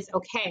as in it's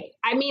okay.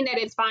 I mean that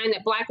it's fine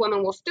that Black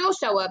women will still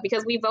show up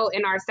because we vote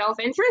in our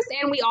self-interest,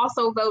 and we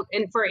also vote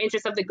for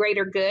interest of the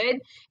greater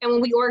good. And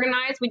when we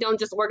organize, we don't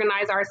just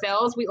organize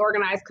ourselves, we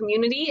organize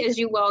community, as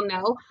you well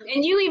know.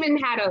 And you even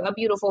had a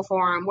beautiful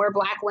forum where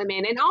Black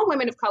women and all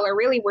women of color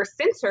really were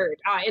centered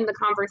in the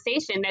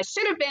conversation that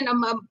should have been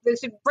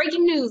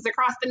breaking news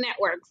across the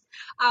networks.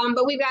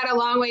 But we've got a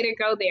long way to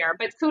go there.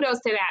 But kudos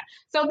to that.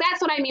 So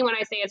that's what I mean when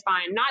I say it's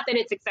fine. Not that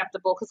it's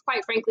acceptable, because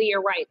quite frankly,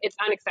 you're right. It's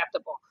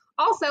unacceptable.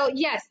 Also,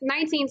 yes,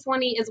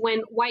 1920 is when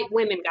white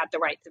women got the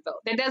right to vote.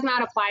 That does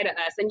not apply to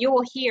us. And you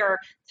will hear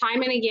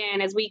time and again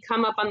as we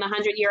come up on the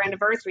 100-year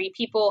anniversary,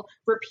 people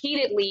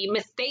repeatedly,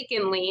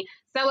 mistakenly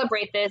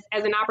celebrate this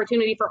as an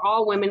opportunity for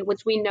all women,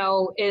 which we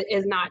know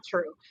is not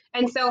true.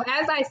 And so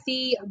as I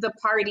see the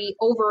party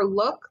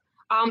overlook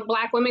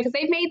Black women, because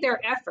they've made their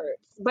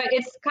efforts, but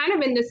it's kind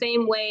of in the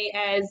same way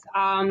as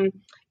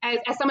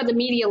some of the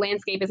media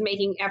landscape is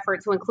making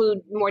effort to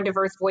include more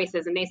diverse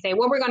voices. And they say,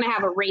 well, we're going to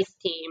have a race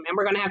team and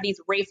we're going to have these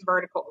race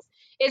verticals.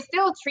 It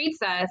still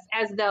treats us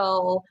as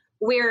though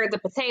we're the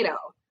potato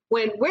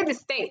when we're the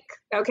steak.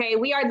 Okay,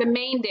 we are the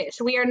main dish.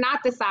 We are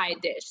not the side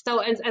dish. So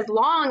as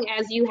long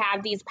as you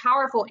have these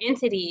powerful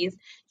entities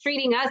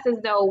treating us as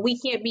though we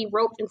can't be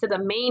roped into the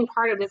main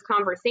part of this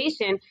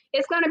conversation,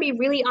 it's going to be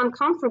really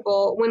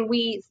uncomfortable when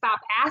we stop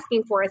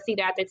asking for a seat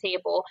at the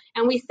table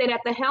and we sit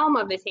at the helm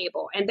of the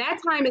table. And that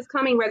time is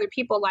coming whether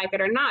people like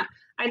it or not.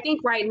 I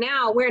think right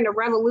now we're in a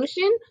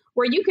revolution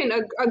where you can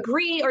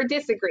agree or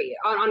disagree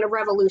on a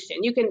revolution.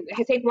 You can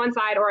take one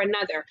side or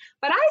another.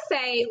 But I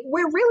say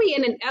we're really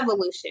in an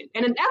evolution.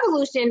 And an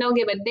evolution don't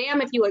give a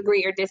damn if you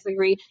agree or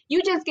disagree.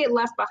 You just get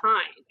left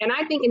behind. And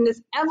I think in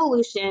this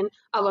evolution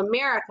of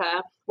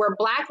America, where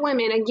Black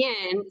women,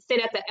 again,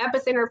 sit at the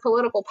epicenter of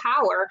political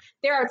power,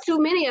 there are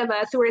too many of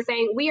us who are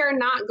saying we are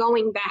not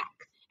going back.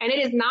 And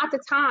it is not the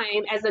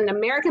time, as an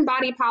American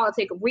body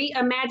politic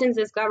reimagines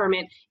this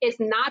government, it's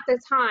not the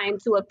time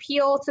to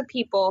appeal to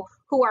people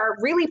who are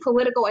really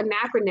political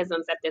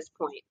anachronisms at this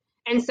point.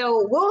 And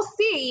so we'll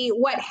see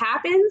what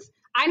happens.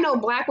 I know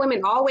Black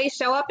women always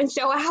show up and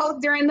show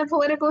out during the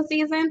political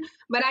season,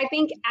 but I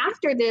think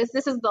after this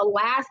is the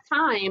last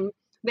time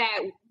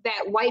that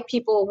white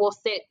people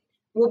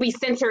will be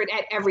centered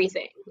at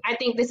everything. I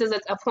think this is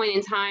a point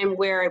in time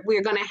where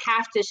we're going to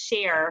have to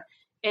share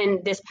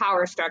in this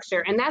power structure,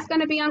 and that's going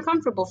to be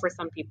uncomfortable for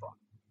some people.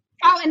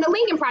 Oh, and the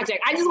Lincoln Project.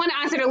 I just want to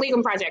answer the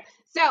Lincoln Project.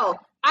 So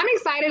I'm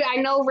excited. I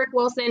know Rick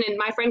Wilson and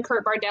my friend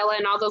Kurt Bardella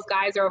and all those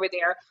guys are over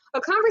there. A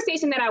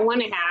conversation that I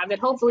want to have, that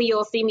hopefully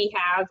you'll see me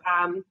have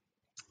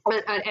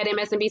at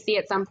MSNBC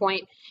at some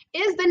point,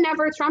 is the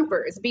Never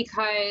Trumpers,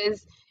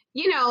 because,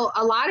 you know,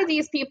 a lot of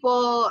these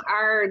people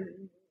are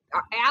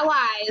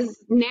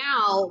allies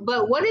now,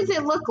 but what does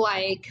it look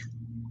like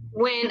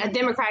when a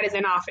Democrat is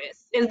in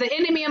office? Is the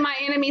enemy of my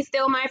enemy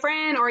still my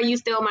friend, or are you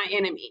still my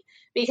enemy?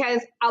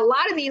 Because a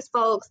lot of these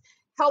folks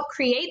helped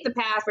create the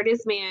path for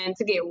this man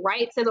to get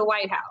right to the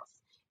White House.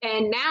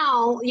 And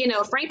now, you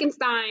know,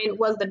 Frankenstein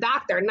was the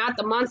doctor, not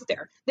the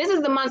monster. This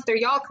is the monster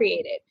y'all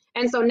created.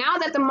 And so now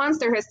that the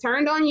monster has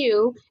turned on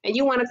you and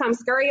you want to come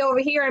scurry over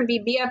here and be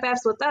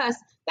BFFs with us,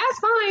 that's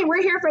fine.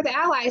 We're here for the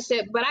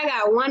allyship, but I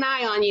got one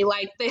eye on you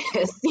like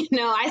this. You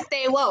know, I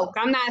stay woke.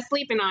 I'm not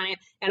sleeping on it.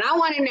 And I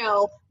want to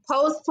know,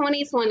 post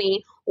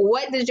 2020,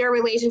 what does your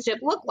relationship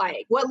look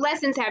like? What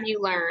lessons have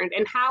you learned?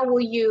 And how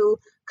will you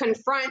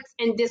confront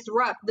and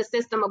disrupt the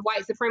system of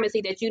white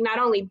supremacy that you not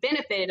only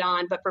benefited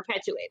on, but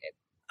perpetuated?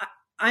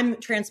 I'm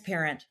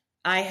transparent.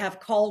 I have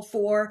called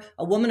for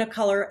a woman of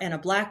color and a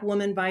Black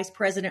woman vice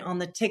president on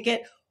the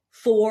ticket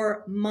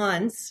for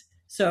months.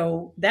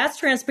 So that's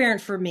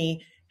transparent for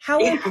me. How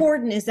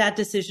important is that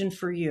decision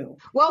for you?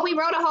 Well, we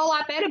wrote a whole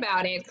op-ed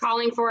about it,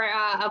 calling for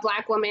a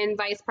Black woman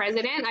vice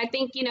president. I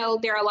think, you know,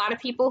 there are a lot of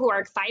people who are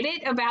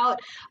excited about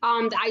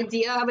the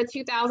idea of a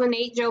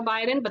 2008 Joe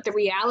Biden, but the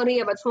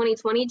reality of a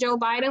 2020 Joe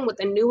Biden with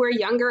a newer,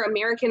 younger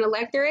American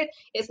electorate,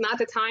 it's not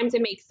the time to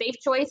make safe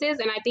choices.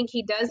 And I think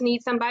he does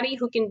need somebody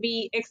who can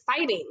be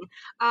exciting.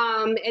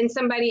 And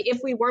somebody,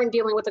 if we weren't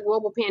dealing with a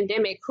global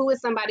pandemic, who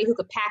is somebody who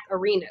could pack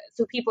arenas,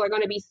 who people are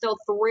going to be so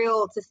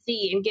thrilled to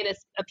see and get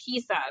a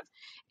piece of.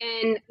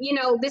 And, you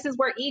know, this is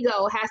where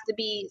ego has to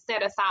be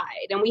set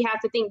aside, and we have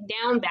to think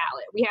down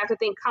ballot. We have to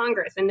think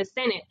Congress and the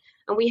Senate,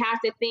 and we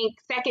have to think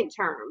second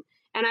term.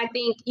 And I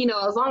think, you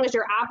know, as long as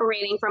you're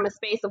operating from a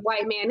space of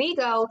white man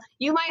ego,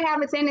 you might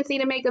have a tendency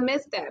to make a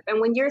misstep.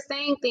 And when you're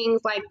saying things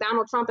like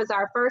Donald Trump is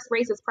our first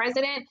racist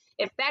president,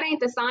 if that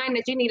ain't the sign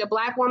that you need a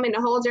Black woman to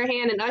hold your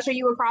hand and usher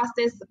you across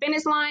this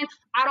finish line,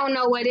 I don't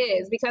know what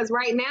is. Because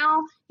right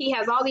now he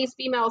has all these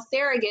female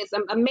surrogates,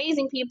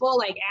 amazing people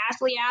like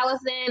Ashley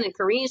Allison and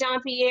Karine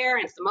Jean-Pierre,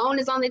 and Simone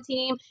is on the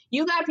team.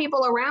 You got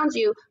people around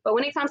you, but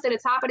when it comes to the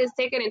top of this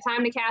ticket and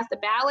time to cast a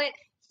ballot,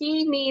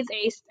 he needs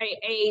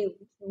a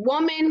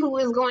woman who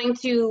is going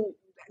to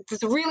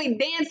just really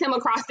dance him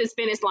across this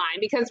finish line.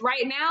 Because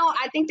right now,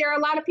 I think there are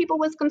a lot of people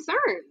with concerns.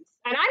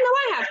 And I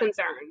know I have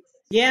concerns.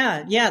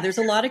 Yeah, there's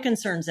a lot of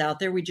concerns out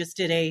there. We just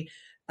did a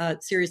a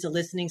series of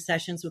listening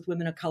sessions with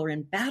women of color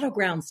in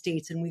battleground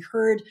states, and we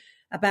heard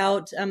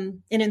about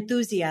an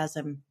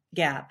enthusiasm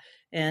gap.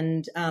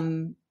 And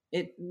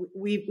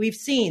we've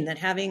seen that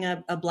having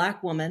a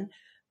Black woman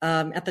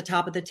at the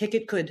top of the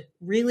ticket could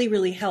really,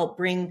 really help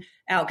bring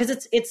out,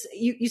 because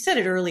you said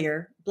it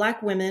earlier,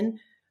 Black women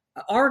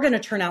are going to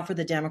turn out for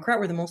the Democrat.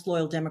 We're the most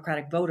loyal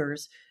Democratic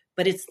voters,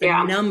 but it's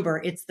the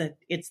number. It's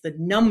the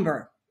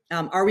number.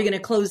 Are we going to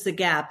close the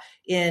gap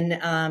in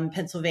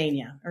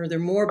Pennsylvania? Are there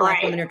more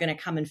Black women who are going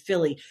to come in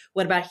Philly?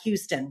 What about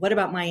Houston? What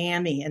about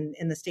Miami and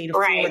in the state of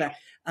Florida?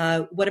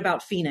 What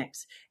about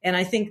Phoenix? And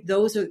I think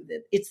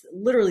it's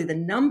literally the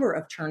number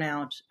of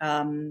turnout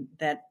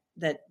that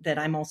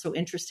I'm also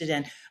interested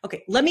in.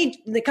 Okay, let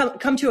me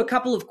come to a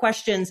couple of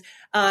questions.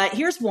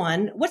 Here's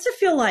one. What's it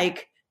feel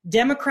like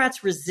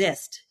Democrats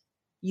resist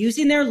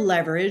using their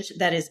leverage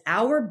that is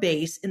our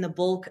base in the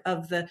bulk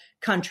of the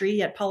country,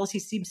 yet policy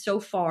seems so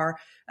far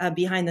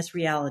behind this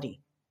reality?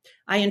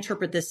 I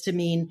interpret this to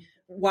mean,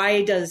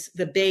 why does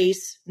the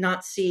base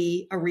not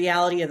see a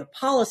reality of the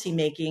policy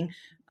making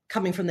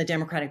coming from the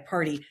Democratic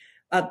Party?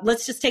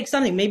 Let's just take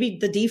something, maybe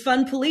the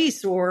defund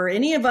police or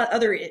any of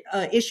other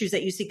issues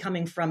that you see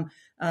coming from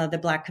the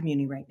Black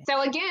community right now.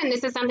 So again,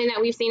 this is something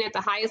that we've seen at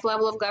the highest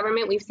level of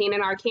government. We've seen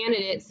in our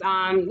candidates,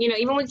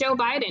 even with Joe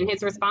Biden,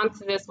 his response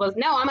to this was,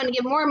 no, I'm going to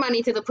give more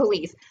money to the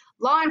police.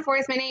 Law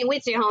enforcement ain't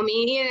with you,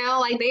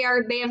 homie.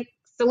 They have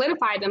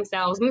solidified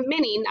themselves.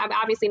 Many,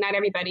 obviously not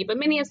everybody, but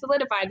many have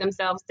solidified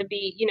themselves to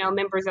be,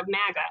 members of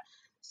MAGA.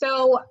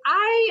 So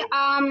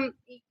I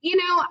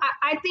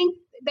think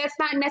that's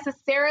not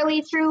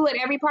necessarily true at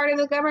every part of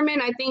the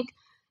government. I think,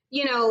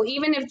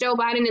 even if Joe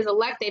Biden is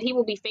elected, he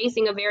will be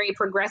facing a very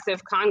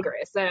progressive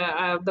Congress,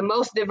 the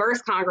most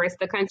diverse Congress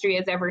the country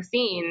has ever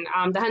seen.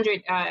 The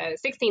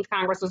 116th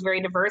Congress was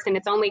very diverse, and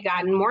it's only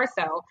gotten more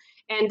so.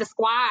 And the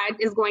squad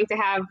is going to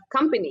have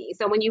company.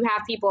 So when you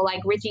have people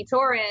like Richie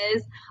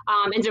Torres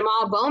and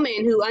Jamal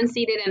Bowman, who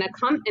unseated an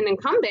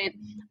incumbent,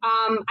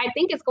 I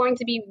think it's going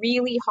to be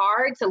really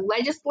hard to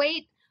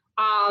legislate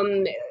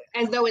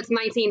as though it's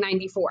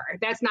 1994.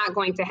 That's not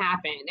going to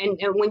happen. And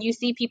when you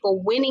see people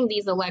winning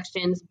these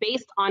elections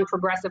based on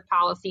progressive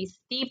policies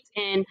steeped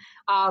in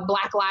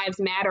Black Lives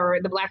Matter,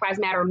 the Black Lives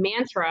Matter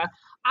mantra,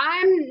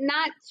 I'm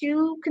not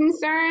too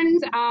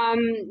concerned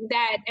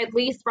that, at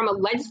least from a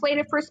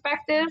legislative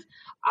perspective,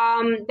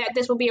 that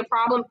this will be a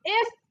problem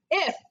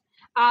if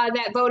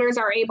that voters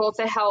are able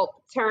to help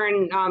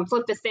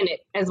flip the Senate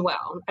as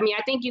well. I mean,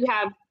 I think you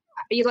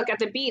look at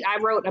the Beat, I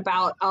wrote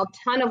about a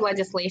ton of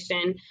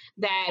legislation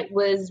that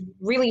was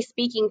really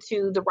speaking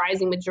to the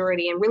rising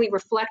majority and really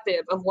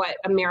reflective of what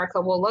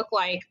America will look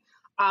like.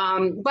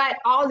 But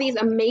all these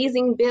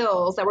amazing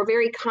bills that were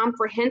very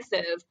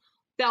comprehensive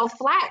fell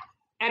flat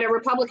at a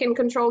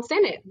Republican-controlled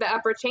Senate, the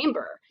upper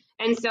chamber.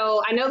 And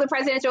so I know the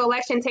presidential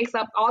election takes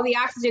up all the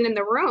oxygen in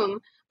the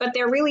room, but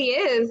there really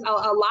is a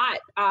lot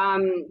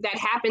that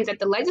happens at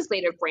the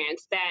legislative branch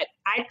that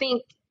I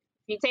think if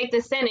you take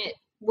the Senate,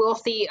 we'll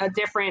see a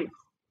different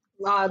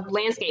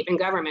landscape in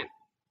government.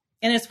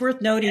 And it's worth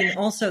noting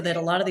also that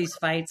a lot of these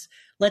fights,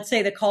 let's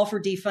say the call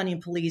for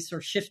defunding police or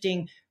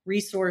shifting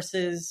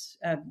resources.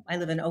 I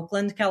live in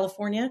Oakland,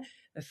 California.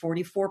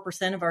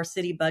 44% of our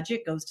city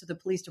budget goes to the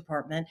police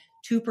department.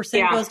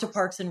 2% goes to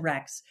parks and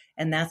recs.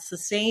 And that's the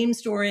same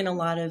story in a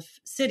lot of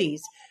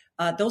cities.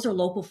 Those are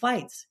local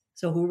fights.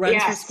 So who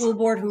runs for school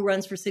board, who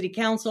runs for city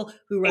council,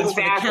 who runs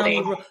for the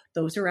county,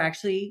 those are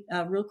actually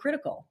real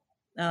critical.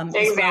 As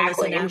well as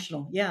the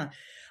national.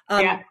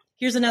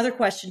 Here's another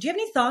question. Do you have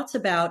any thoughts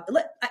about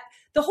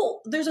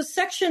there's a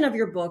section of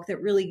your book that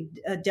really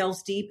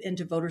delves deep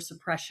into voter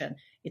suppression.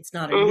 It's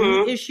not a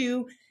new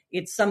issue.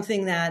 It's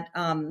something that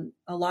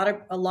a lot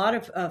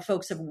of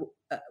folks have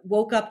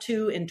woke up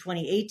to in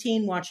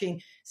 2018,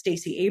 watching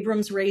Stacey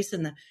Abrams' race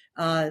and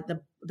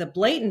the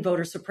blatant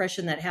voter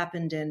suppression that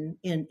happened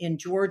in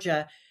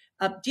Georgia.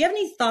 Do you have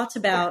any thoughts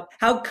about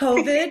how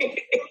COVID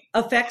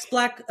affects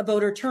Black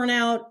voter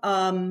turnout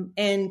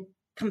and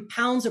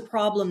compounds a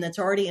problem that's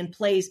already in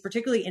place,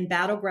 particularly in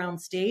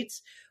battleground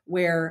states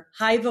where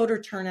high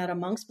voter turnout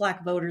amongst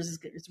Black voters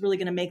is really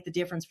going to make the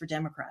difference for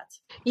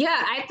Democrats?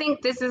 Yeah, I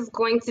think this is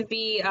going to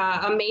be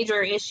a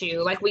major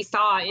issue like we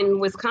saw in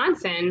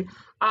Wisconsin.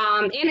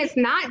 And it's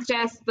not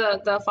just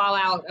the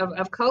fallout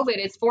of COVID,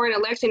 it's foreign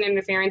election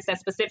interference that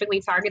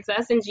specifically targets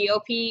us and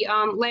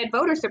GOP-led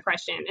voter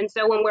suppression. And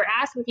so when we're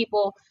asking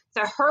people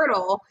to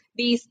hurdle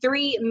these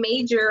three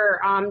major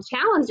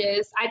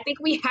challenges, I think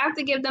we have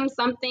to give them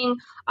something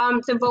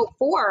to vote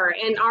for.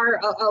 And our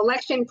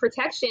election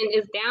protection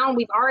is down.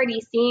 We've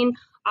already seen,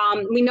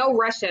 we know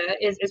Russia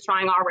is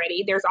trying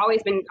already. There's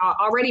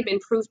already been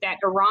proof that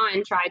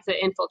Iran tried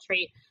to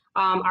infiltrate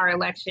our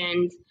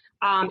elections.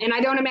 And I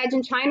don't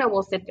imagine China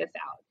will sit this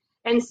out.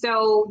 And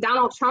so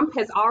Donald Trump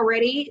has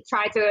already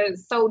tried to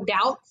sow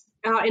doubt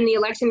in the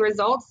election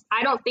results.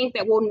 I don't think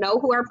that we'll know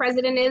who our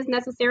president is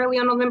necessarily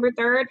on November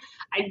 3rd.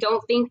 I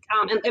don't think,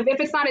 if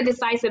it's not a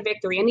decisive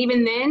victory, and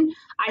even then,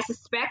 I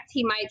suspect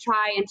he might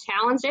try and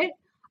challenge it.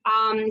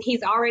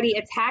 He's already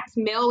attacked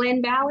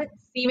mail-in ballots,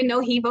 even though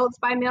he votes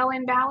by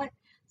mail-in ballot.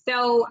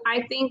 So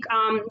I think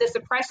the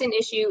suppression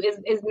issue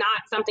is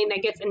not something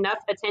that gets enough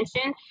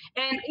attention.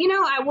 And,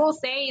 I will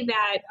say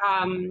that,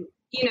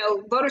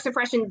 voter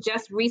suppression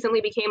just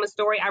recently became a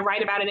story. I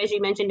write about it, as you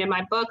mentioned in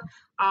my book.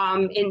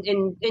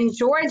 In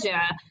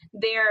Georgia,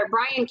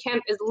 Brian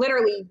Kemp is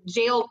literally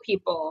jailed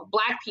people,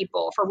 Black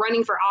people, for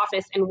running for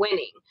office and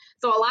winning.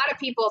 So a lot of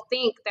people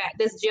think that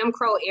this Jim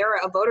Crow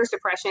era of voter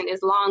suppression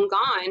is long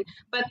gone,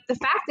 but the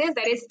fact is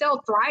that it's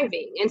still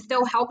thriving and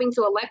still helping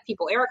to elect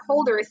people. Eric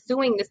Holder is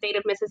suing the state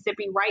of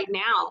Mississippi right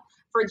now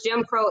for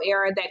Jim Crow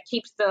era that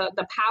keeps the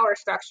power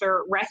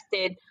structure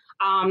rested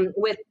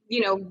with,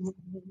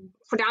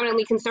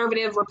 predominantly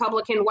conservative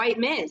Republican white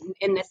men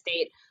in the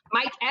state.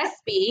 Mike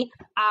Espy,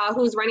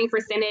 who's running for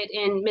Senate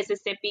in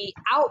Mississippi,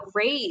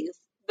 outraised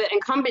the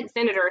incumbent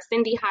senator,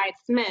 Cindy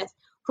Hyde-Smith,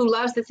 who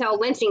loves to tell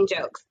lynching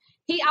jokes.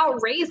 He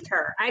outraised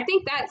her. I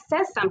think that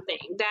says something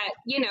that,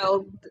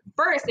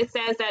 first it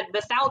says that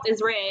the South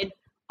is red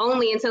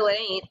only until it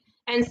ain't.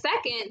 And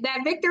second,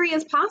 that victory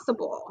is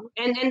possible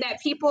and that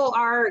people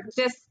are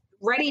just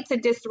ready to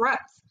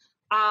disrupt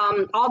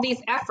all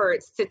these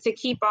efforts to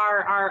keep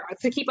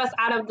us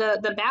out of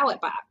the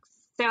ballot box.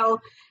 So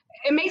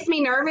it makes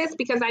me nervous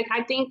because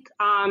I think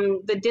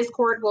the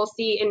discord we'll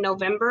see in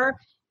November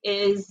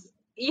is,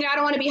 I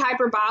don't want to be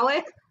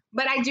hyperbolic,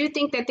 but I do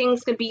think that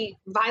things could be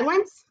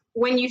violent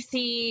when you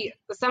see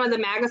some of the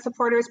MAGA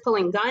supporters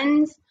pulling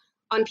guns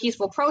on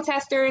peaceful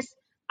protesters.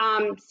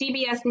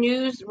 CBS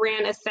News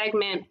ran a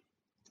segment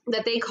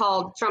that they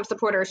called Trump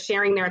supporters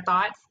sharing their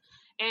thoughts.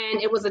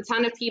 And it was a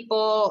ton of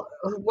people.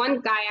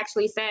 One guy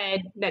actually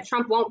said that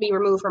Trump won't be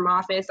removed from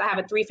office. I have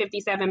a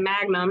 .357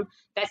 Magnum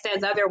that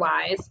says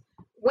otherwise.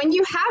 When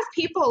you have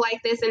people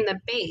like this in the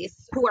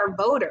base who are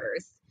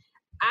voters,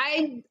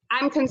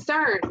 I'm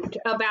concerned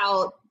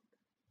about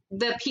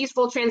the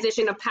peaceful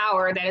transition of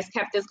power that has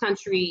kept this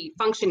country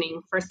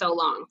functioning for so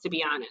long, to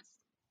be honest.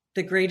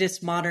 The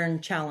greatest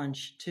modern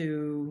challenge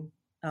to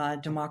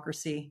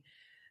democracy.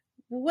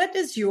 What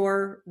does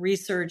your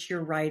research,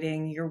 your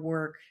writing, your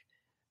work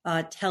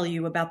tell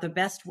you about the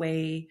best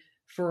way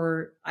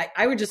for,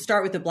 I would just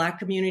start with the Black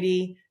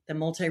community, the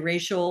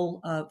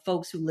multiracial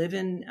folks who live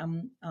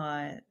in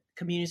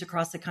communities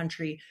across the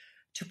country,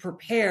 to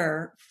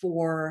prepare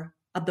for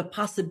the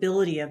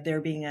possibility of there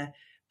being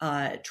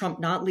a Trump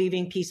not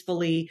leaving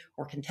peacefully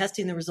or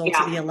contesting the results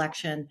of the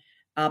election.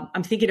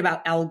 I'm thinking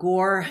about Al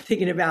Gore,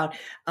 thinking about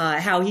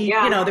how he,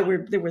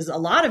 there was a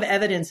lot of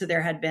evidence that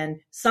there had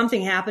been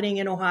something happening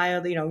in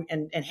Ohio,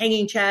 and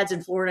hanging chads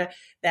in Florida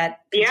that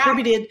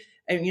contributed,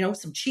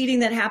 some cheating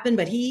that happened,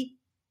 but he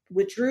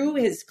withdrew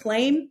his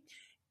claim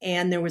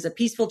and there was a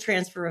peaceful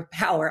transfer of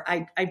power.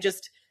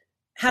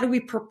 How do we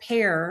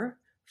prepare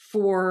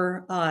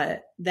for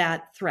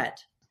that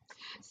threat?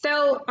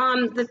 So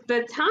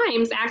the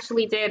Times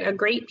actually did a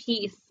great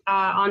piece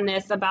on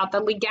this about the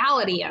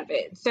legality of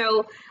it.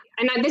 So,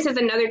 and this is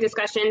another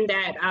discussion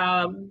that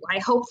I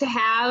hope to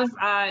have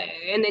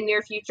in the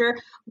near future,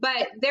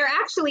 but there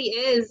actually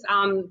is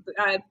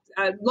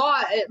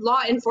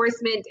law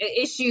enforcement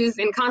issues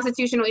and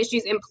constitutional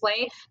issues in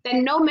play that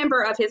no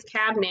member of his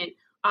cabinet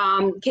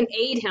can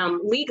aid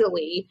him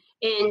legally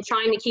in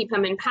trying to keep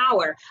him in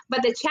power.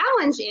 But the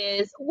challenge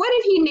is, what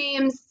if he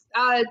names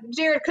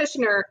Jared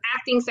Kushner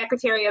acting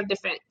Secretary of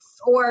Defense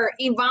or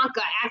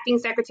Ivanka acting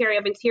Secretary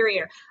of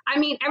Interior? I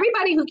mean,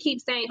 everybody who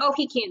keeps saying, oh,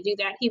 he can't do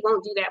that, he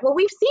won't do that. Well,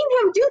 we've seen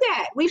him do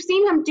that. We've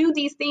seen him do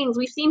these things.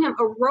 We've seen him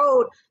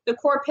erode the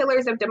core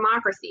pillars of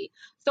democracy.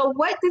 So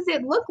what does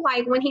it look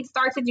like when he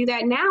starts to do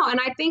that now? And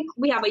I think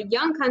we have a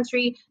young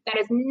country that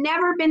has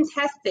never been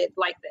tested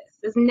like this.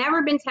 Has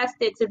never been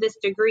tested to this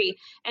degree.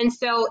 And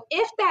so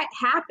if that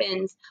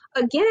happens,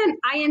 again,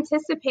 I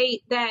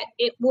anticipate that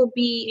it will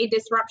be a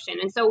disruption.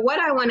 And so what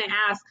I want to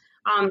ask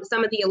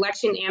some of the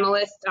election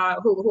analysts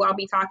who I'll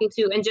be talking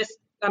to, and just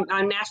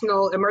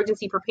national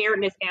emergency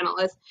preparedness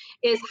analysts,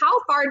 is how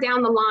far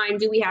down the line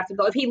do we have to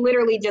go if he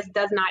literally just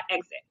does not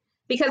exit?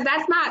 Because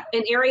that's not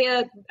an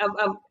area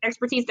of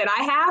expertise that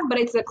I have, but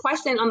it's a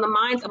question on the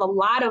minds of a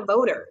lot of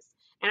voters.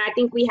 And I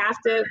think we have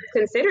to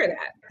consider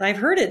that. I've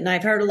heard it, and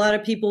I've heard a lot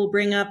of people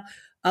bring up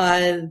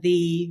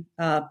the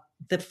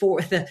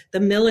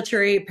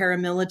military,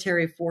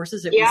 paramilitary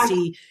forces that we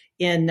see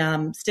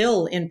in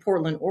still in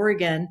Portland,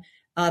 Oregon.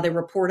 They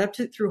report up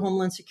through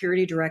Homeland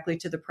Security directly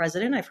to the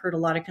president. I've heard a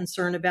lot of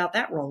concern about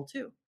that role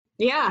too.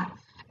 Yeah.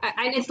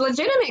 And it's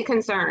legitimate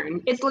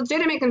concern. It's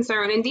legitimate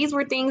concern. And these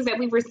were things that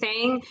we were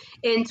saying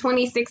in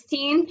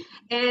 2016.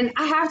 And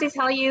I have to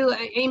tell you,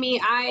 Amy,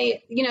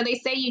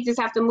 they say you just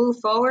have to move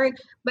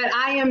forward, but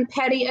I am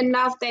petty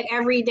enough that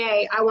every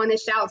day I want to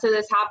shout to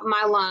the top of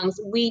my lungs,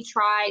 we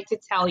tried to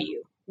tell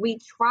you. We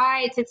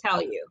tried to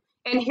tell you.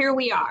 And here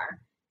we are.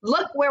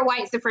 Look where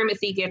white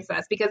supremacy gets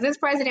us, because this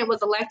president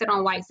was elected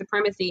on white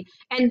supremacy.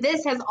 And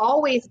this has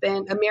always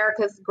been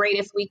America's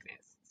greatest weakness.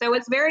 So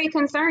it's very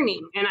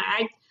concerning. And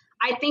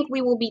I think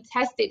we will be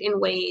tested in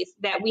ways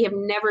that we have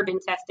never been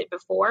tested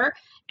before.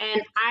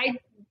 And I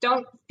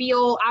don't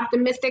feel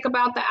optimistic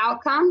about the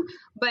outcome,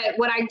 but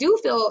what I do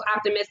feel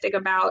optimistic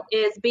about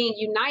is being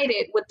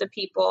united with the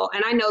people.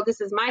 And I know this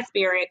is my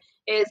spirit,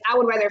 is I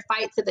would rather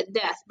fight to the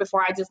death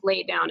before I just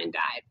laid down and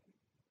died.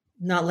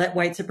 Not let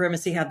white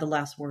supremacy have the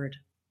last word.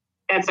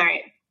 That's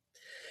right.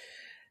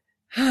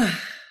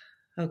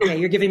 Okay,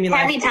 you're giving me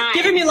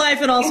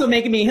life, and also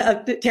making me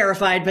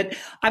terrified. But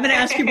I'm going to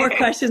ask you more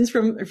questions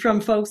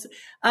from folks.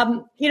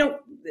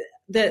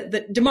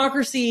 The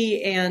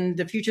democracy and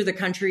the future of the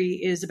country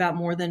is about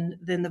more than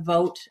the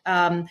vote.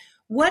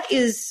 What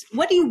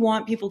do you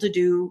want people to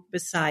do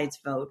besides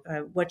vote?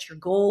 What's your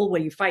goal?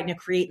 What are you fighting to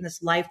create in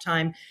this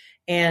lifetime?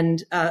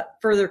 And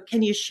further,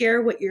 can you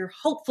share what your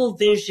hopeful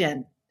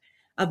vision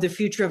of the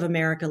future of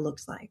America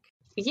looks like?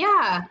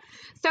 Yeah.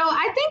 So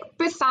I think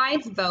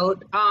besides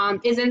vote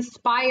is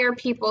inspire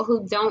people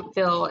who don't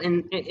feel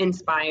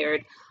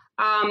inspired.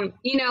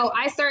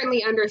 I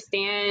certainly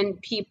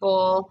understand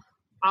people,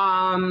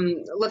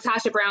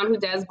 Latasha Brown, who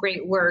does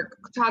great work,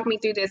 talk me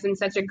through this in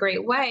such a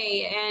great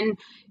way. And,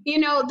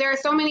 there are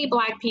so many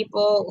Black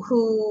people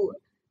who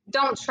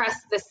don't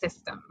trust the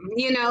system.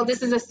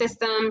 This is a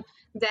system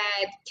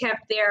that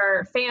kept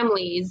their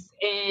families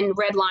in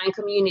redline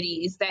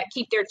communities, that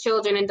keep their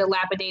children in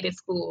dilapidated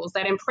schools,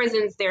 that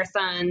imprisons their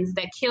sons,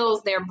 that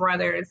kills their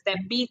brothers, that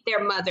beat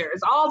their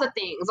mothers, all the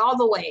things, all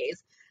the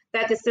ways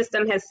that the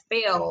system has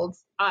failed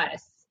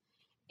us.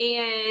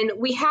 And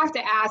we have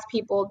to ask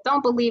people,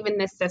 don't believe in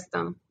this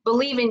system,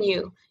 believe in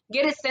you.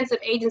 Get a sense of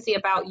agency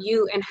about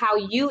you and how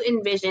you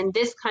envision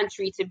this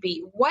country to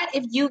be. What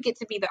if you get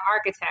to be the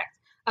architect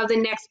of the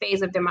next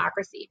phase of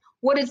democracy?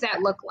 What does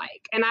that look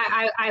like? And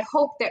I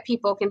hope that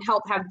people can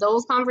help have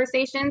those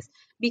conversations,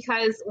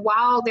 because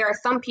while there are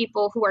some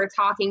people who are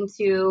talking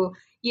to,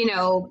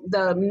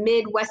 the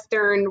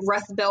Midwestern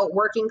Rust Belt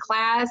working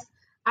class,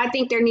 I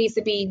think there needs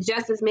to be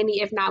just as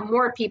many, if not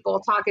more people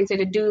talking to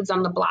the dudes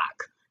on the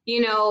block,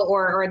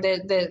 or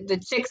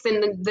the chicks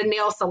in the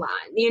nail salon,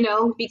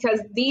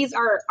 because these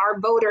are our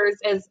voters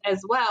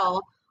as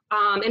well.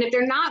 And if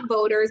they're not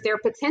voters, they're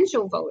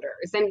potential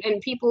voters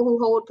and people who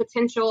hold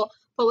potential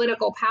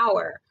political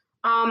power.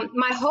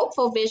 My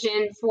hopeful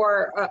vision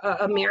for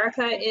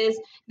America is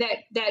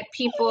that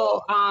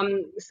people,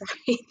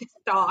 sorry, this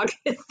dog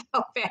is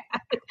so bad.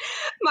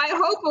 My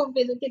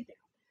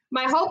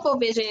hopeful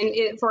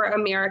vision for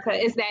America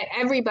is that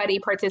everybody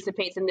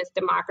participates in this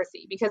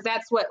democracy, because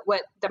that's what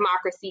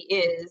democracy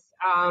is.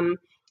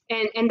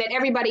 And that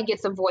everybody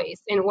gets a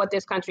voice in what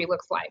this country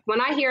looks like.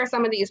 When I hear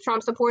some of these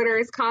Trump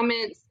supporters'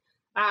 comments,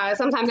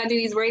 sometimes I do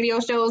these radio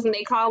shows and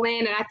they call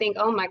in and I think,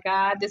 oh my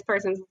God, this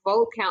person's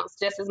vote counts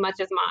just as much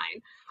as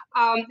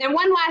mine. And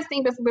one last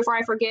thing before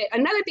I forget,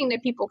 another thing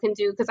that people can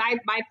do, because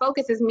my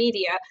focus is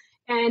media.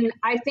 And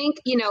I think,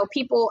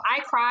 I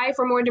cry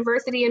for more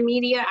diversity in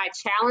media. I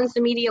challenge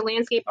the media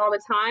landscape all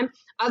the time.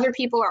 Other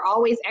people are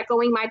always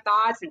echoing my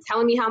thoughts and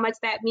telling me how much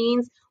that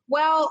means.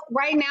 Well,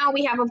 right now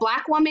we have a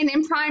Black woman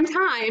in prime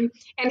time,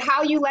 and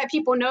how you let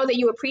people know that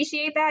you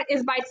appreciate that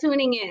is by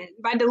tuning in,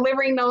 by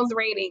delivering those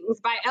ratings,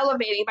 by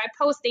elevating, by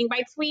posting,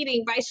 by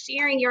tweeting, by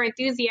sharing your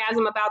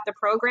enthusiasm about the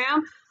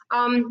program,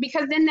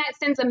 because then that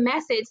sends a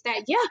message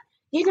that, yeah,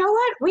 you know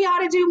what, we ought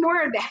to do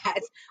more of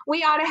that.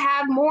 We ought to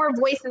have more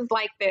voices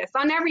like this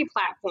on every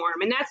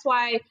platform. And that's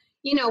why,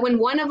 when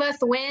one of us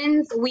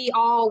wins, we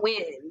all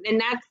win.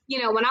 And that's,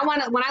 when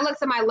I look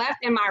to my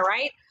left and my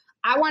right,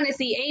 I want to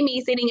see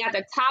Amy sitting at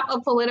the top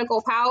of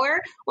political power.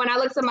 When I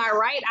look to my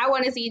right, I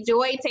want to see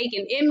Joy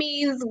taking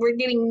Emmys. We're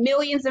getting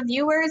millions of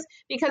viewers,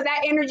 because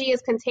that energy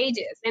is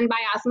contagious. And by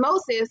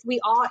osmosis, we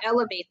all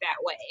elevate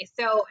that way.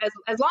 So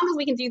as long as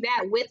we can do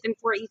that with and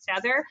for each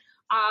other,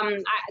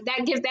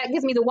 that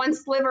gives me the one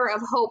sliver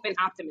of hope and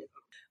optimism.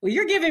 Well,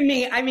 you're giving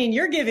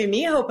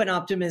me hope and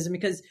optimism,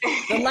 because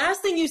the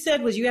last thing you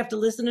said was you have to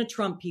listen to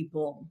Trump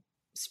people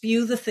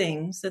spew the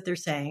things that they're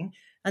saying.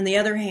 On the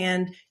other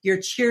hand, you're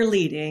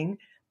cheerleading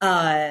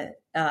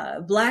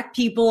Black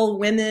people,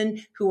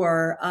 women who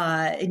are,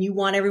 and you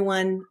want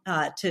everyone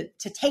to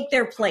take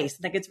their place.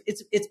 Like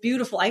it's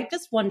beautiful. I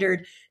just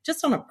wondered,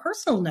 just on a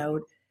personal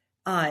note,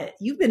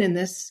 you've been in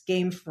this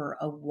game for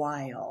a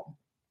while.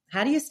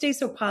 How do you stay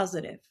so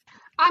positive?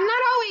 I'm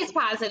not always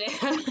positive.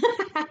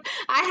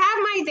 I have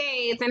my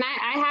days and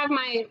I have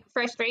my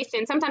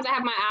frustration. Sometimes I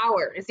have my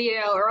hours.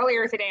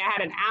 Earlier today I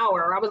had an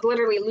hour. I was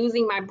literally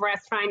losing my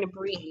breath trying to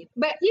breathe.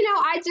 But,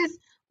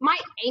 my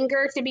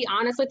anger, to be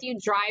honest with you,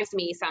 drives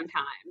me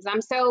sometimes.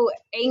 I'm so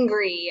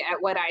angry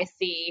at what I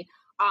see.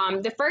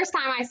 The first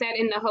time I sat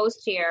in the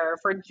host chair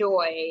for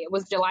Joy, it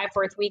was July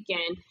 4th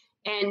weekend.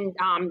 And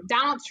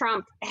Donald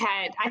Trump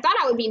I thought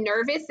I would be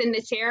nervous in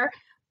the chair,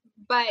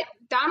 but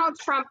Donald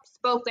Trump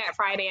spoke that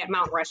Friday at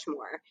Mount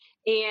Rushmore,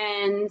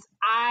 and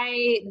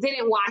I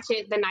didn't watch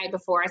it the night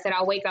before. I said,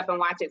 I'll wake up and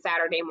watch it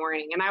Saturday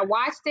morning. And I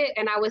watched it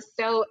and I was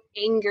so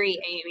angry,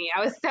 Amy.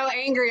 I was so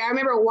angry. I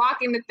remember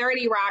walking to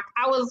 30 Rock.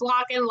 I was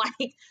walking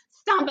like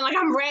stomping like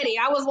I'm ready.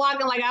 I was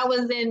walking like I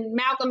was in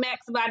Malcolm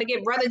X about to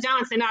get Brother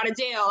Johnson out of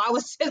jail. I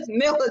was just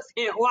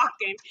militant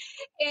walking.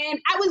 And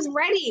I was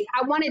ready.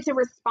 I wanted to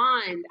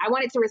respond. I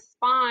wanted to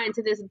respond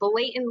to this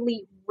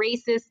blatantly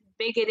racist,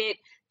 bigoted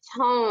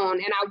tone.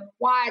 And I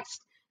watched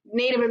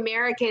Native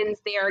Americans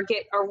there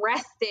get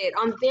arrested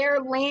on their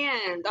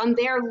land.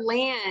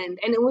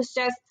 And it was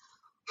just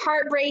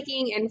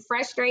heartbreaking and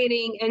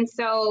frustrating. And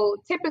so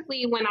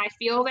typically when I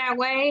feel that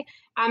way,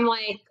 I'm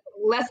like,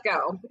 let's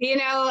go.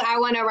 I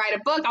want to write a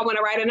book. I want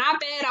to write an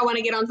op-ed. I want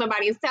to get on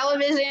somebody's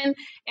television.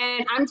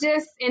 And I'm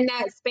just in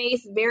that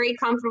space, very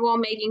comfortable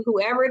making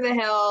whoever the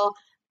hell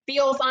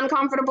feels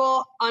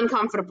uncomfortable,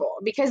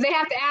 because they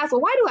have to ask,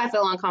 well, why do I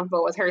feel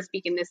uncomfortable with her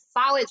speaking this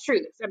solid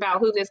truth about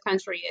who this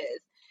country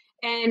is?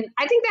 And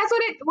I think that's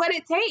what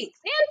it takes.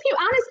 And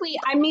honestly,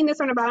 I mean this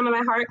from the bottom of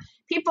my heart.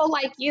 People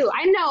like you,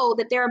 I know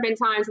that there have been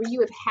times where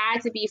you have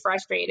had to be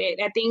frustrated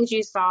at things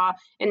you saw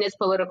in this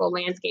political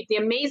landscape. The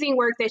amazing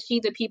work that She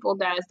the People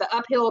does, the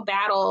uphill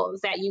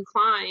battles that you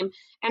climb.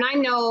 And I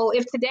know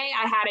if today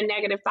I had a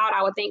negative thought,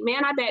 I would think,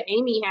 man, I bet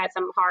Amy had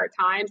some hard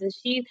times and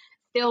she's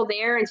still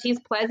there and she's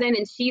pleasant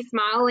and she's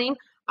smiling.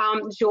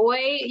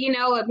 Joy,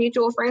 a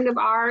mutual friend of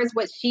ours,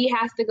 what she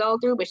has to go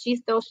through, but she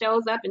still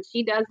shows up and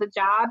she does the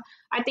job.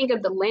 I think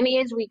of the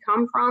lineage we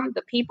come from,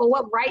 the people.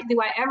 What right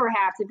do I ever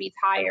have to be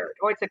tired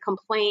or to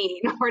complain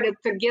or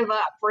to give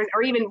up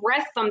or even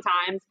rest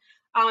sometimes,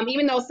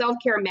 even though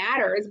self-care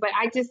matters. But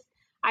I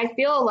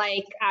feel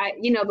like,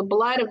 the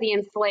blood of the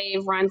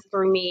enslaved runs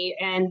through me,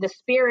 and the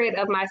spirit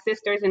of my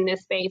sisters in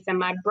this space and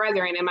my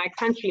brethren and my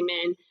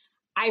countrymen.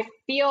 I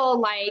feel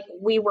like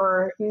we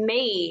were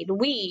made,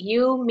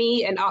 you,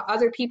 me, and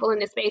other people in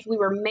this space, we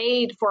were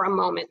made for a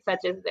moment such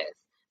as this.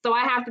 So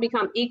I have to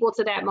become equal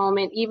to that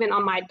moment, even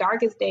on my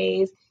darkest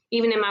days,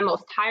 even in my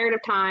most tired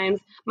of times.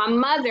 My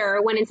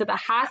mother went into the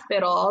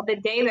hospital the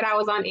day that I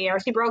was on air.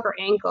 She broke her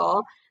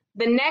ankle.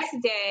 The next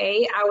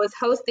day, I was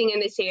hosting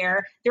in the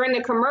chair. During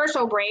the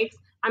commercial breaks,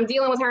 I'm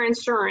dealing with her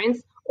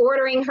insurance,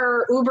 ordering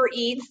her Uber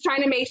Eats,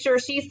 trying to make sure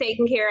she's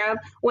taken care of.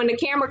 When the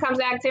camera comes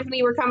back,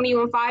 Tiffany, we're coming to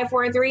you in 5,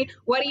 4, 3.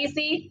 What do you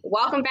see?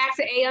 Welcome back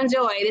to AM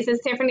Joy. This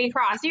is Tiffany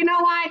Cross. You know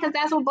why? Because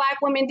that's what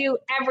Black women do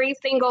every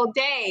single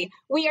day.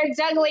 We are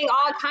juggling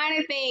all kind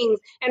of things,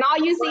 and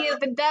all you see is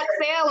the duck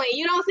sailing.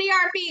 You don't see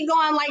our feet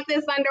going like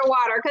this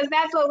underwater, because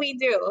that's what we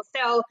do.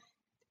 So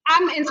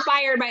I'm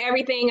inspired by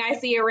everything I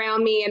see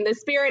around me, and the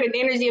spirit and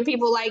energy of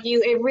people like you.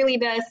 It really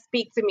does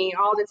speak to me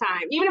all the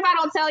time. Even if I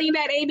don't tell you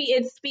that, Amy,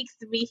 it speaks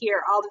to me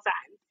here all the time.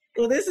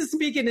 Well, this is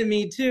speaking to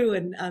me too.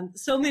 And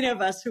so many of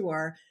us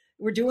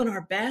we're doing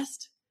our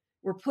best.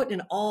 We're putting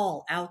it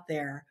all out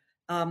there.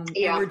 And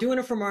we're doing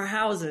it from our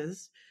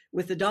houses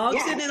with the dog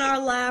sitting in our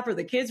lap or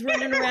the kids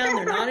running around.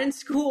 They're not in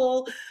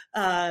school,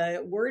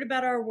 worried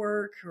about our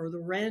work or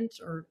the rent,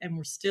 and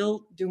we're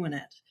still doing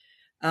it.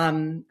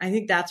 I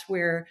think that's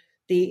where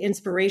the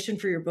inspiration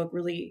for your book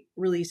really,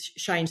 really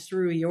shines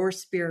through. Your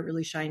spirit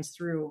really shines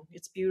through.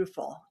 It's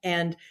beautiful.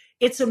 And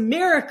it's a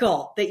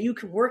miracle that you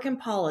can work in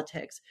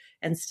politics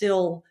and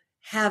still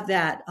have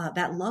that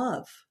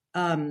love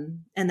and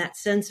that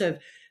sense of,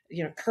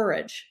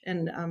 courage.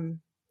 And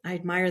I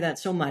admire that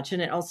so much.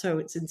 And it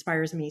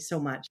inspires me so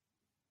much.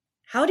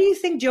 How do you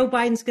think Joe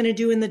Biden's going to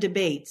do in the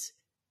debates?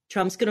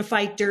 Trump's going to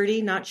fight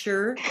dirty, not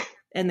sure.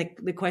 And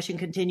the question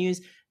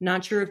continues,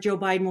 not sure if Joe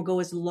Biden will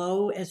go as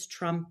low as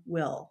Trump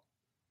will.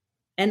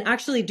 And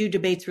actually, do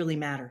debates really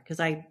matter? Because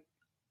I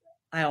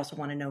also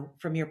want to know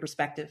from your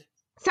perspective.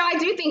 So I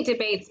do think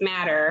debates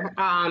matter.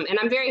 And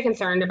I'm very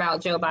concerned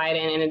about Joe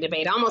Biden in a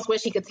debate. I almost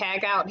wish he could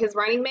tag out his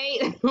running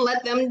mate and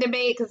let them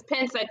debate, because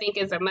Pence, I think,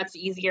 is a much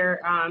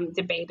easier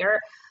debater.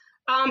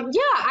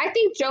 I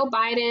think Joe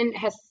Biden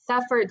has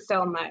suffered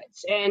so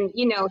much. And,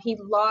 he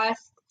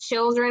lost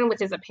children,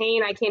 which is a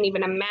pain I can't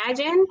even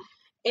imagine.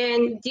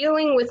 And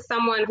dealing with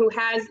someone who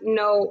has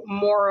no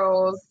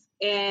morals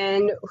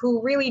and who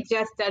really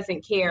just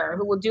doesn't care,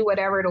 who will do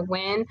whatever to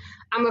win.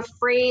 I'm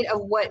afraid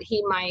of what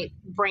he might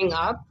bring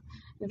up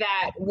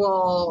that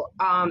will,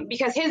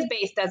 because his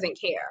base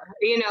doesn't care,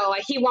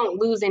 he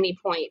won't lose any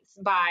points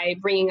by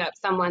bringing up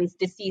someone's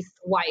deceased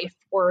wife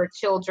or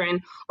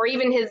children, or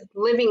even his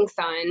living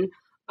son,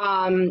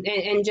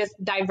 and just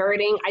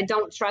diverting. I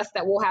don't trust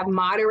that we'll have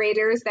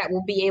moderators that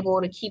will be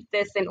able to keep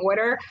this in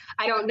order.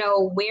 I don't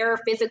know where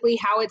physically,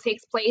 how it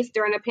takes place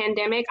during a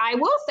pandemic. I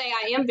will say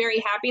I am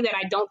very happy that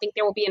I don't think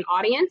there will be an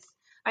audience.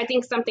 I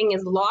think something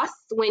is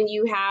lost when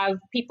you have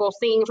people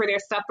singing for their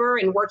supper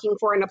and working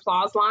for an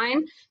applause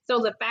line. So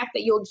the fact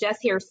that you'll just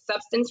hear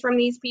substance from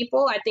these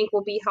people, I think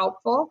will be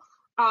helpful.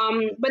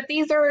 But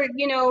these are,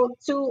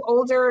 two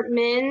older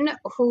men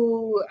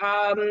who,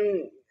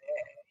 I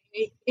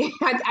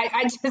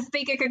just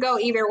think it could go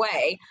either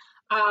way.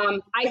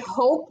 I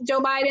hope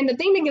Joe Biden, the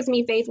thing that gives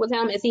me faith with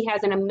him is he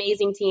has an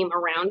amazing team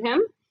around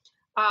him.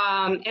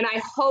 And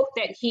I hope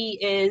that he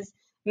is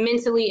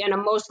mentally and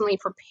emotionally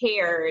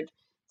prepared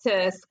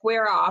to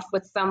square off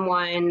with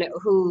someone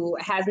who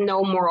has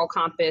no moral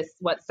compass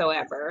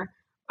whatsoever,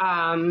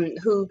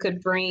 who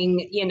could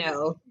bring,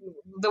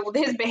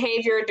 his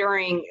behavior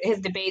during his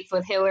debates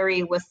with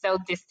Hillary was so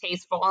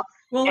distasteful.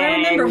 Well, I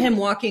remember him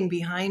walking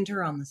behind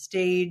her on the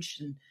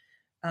stage and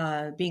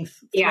being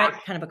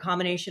kind of a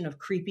combination of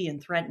creepy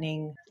and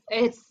threatening.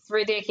 It's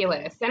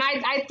ridiculous. And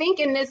I think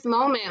in this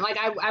moment, like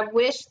I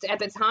wished at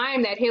the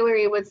time that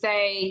Hillary would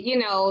say,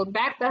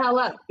 back the hell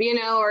up,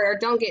 or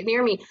don't get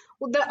near me.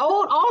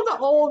 All the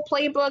old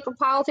playbook of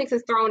politics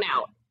is thrown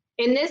out.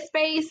 In this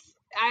space,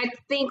 I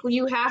think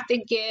you have to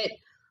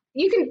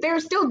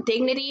there's still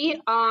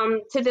dignity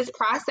to this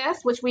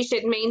process, which we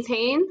should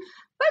maintain,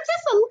 but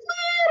just a little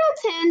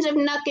tinge of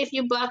knuck if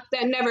you buck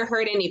that never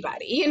hurt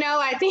anybody.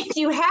 I think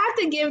you have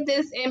to give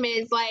this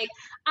image like,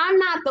 I'm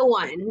not the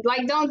one.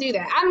 Like, don't do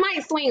that. I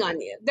might swing on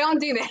you. Don't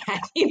do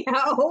that,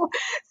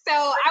 So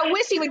I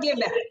wish he would give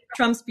that.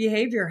 Trump's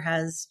behavior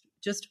has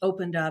just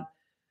opened up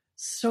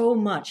so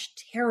much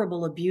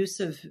terrible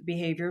abusive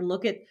behavior.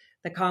 Look at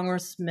the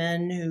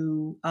congressman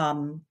who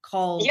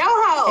called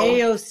Yoho.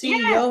 AOC,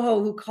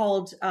 Yoho, who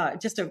called I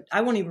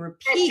won't even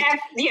repeat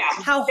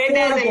how it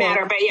doesn't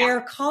matter, but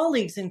their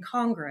colleagues in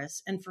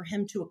Congress, and for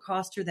him to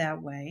accost her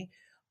that way.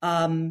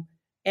 And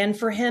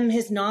for him,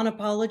 his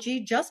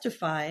non-apology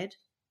justified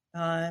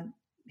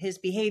his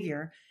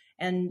behavior.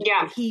 And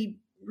he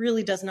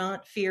really does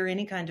not fear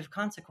any kind of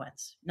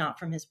consequence, not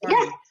from his party.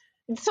 Yeah.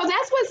 So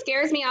that's what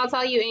scares me. I'll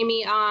tell you,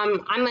 Amy, I'm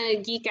going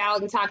to geek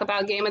out and talk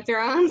about Game of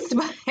Thrones,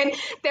 but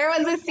there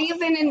was a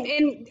season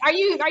in are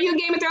you a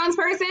Game of Thrones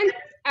person?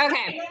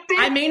 Okay.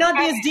 I may not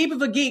be as deep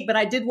of a geek, but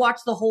I did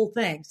watch the whole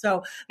thing.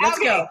 So let's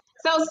go.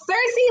 So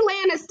Cersei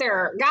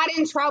Lannister got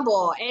in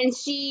trouble and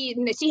she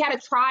had a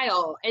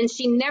trial and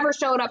she never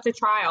showed up to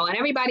trial. And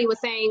everybody was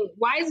saying,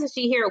 why isn't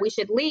she here? We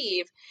should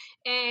leave.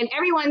 And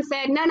everyone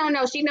said,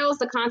 no, she knows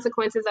the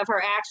consequences of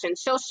her actions.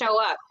 She'll show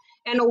up.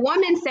 And a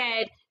woman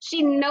said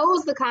she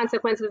knows the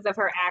consequences of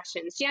her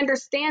actions. She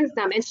understands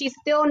them and she's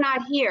still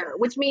not here,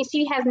 which means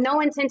she has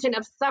no intention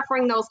of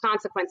suffering those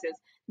consequences.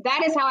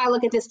 That is how I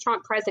look at this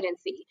Trump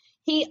presidency.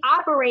 He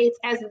operates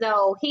as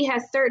though he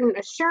has certain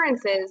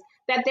assurances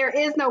that there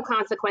is no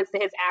consequence to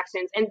his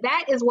actions. And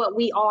that is what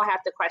we all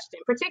have to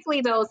question,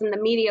 particularly those in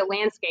the media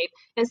landscape.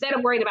 Instead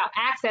of worried about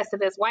access to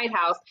this White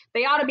House,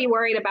 they ought to be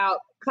worried about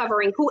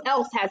covering who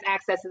else has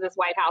access to this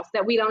White House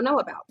that we don't know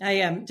about.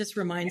 Just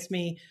reminds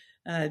me,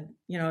 I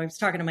was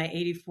talking to my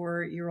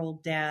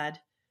 84-year-old dad.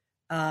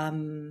 I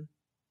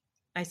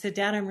said,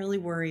 Dad, I'm really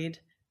worried.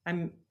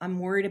 I'm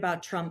worried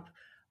about Trump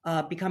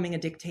becoming a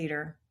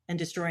dictator and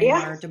destroying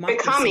our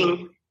democracy. I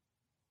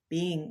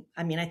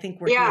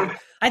think we're here.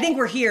 I think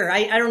we're here.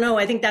 I don't know.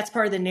 I think that's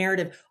part of the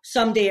narrative.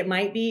 Someday it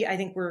might be. I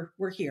think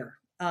we're here.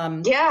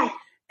 And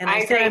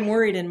I said, I'm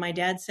worried. And my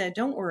dad said,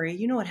 don't worry.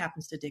 You know what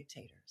happens to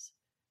dictators.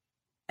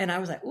 And I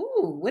was like,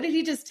 ooh, what did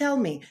he just tell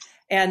me?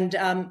 And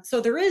so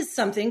there is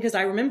something, because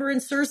I remember in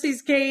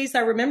Cersei's case,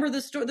 I remember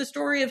the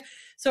story of,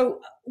 so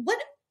what,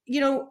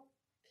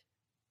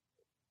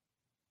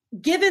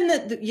 given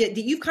that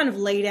you've kind of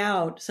laid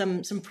out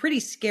some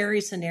pretty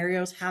scary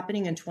scenarios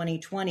happening in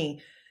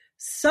 2020,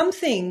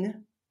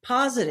 something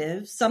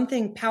positive,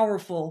 something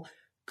powerful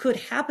could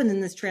happen in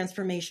this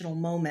transformational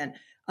moment.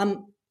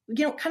 Kind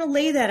of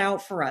lay that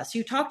out for us.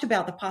 You talked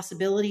about the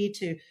possibility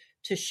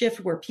to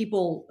shift where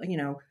people,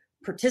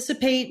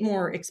 participate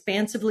more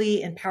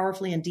expansively and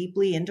powerfully and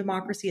deeply in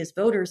democracy as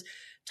voters.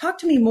 Talk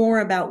to me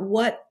more about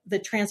what the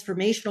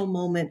transformational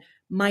moment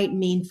might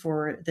mean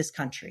for this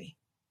country.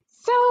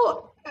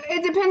 So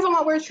it depends on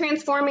what we're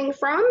transforming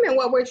from and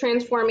what we're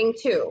transforming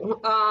to.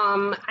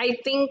 I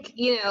think,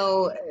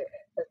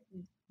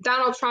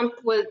 Donald Trump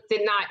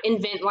did not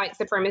invent white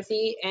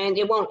supremacy, and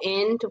it won't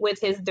end with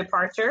his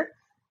departure,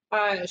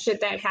 should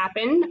that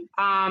happen.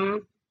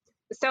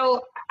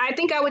 So I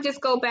think I would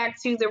just go back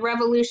to the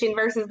revolution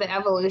versus the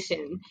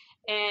evolution.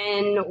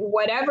 And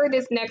whatever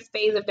this next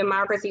phase of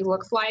democracy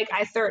looks like,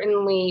 I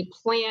certainly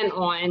plan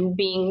on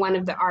being one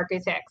of the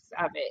architects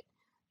of it.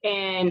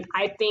 And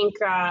I think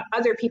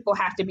other people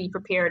have to be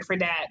prepared for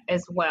that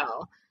as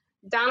well.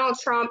 Donald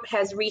Trump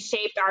has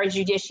reshaped our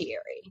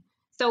judiciary.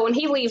 So when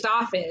he leaves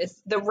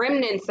office, the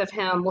remnants of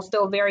him will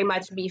still very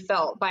much be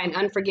felt by an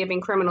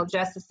unforgiving criminal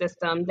justice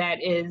system that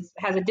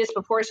has a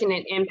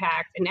disproportionate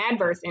impact, an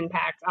adverse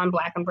impact on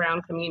Black and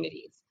Brown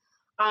communities.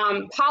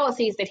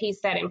 Policies that he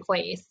set in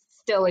place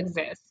still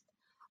exist.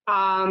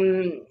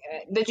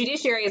 The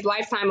judiciary is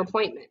lifetime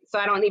appointment, so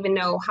I don't even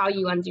know how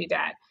you undo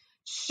that.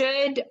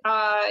 Should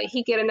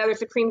he get another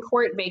Supreme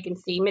Court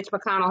vacancy, Mitch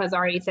McConnell has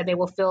already said they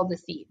will fill the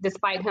seat,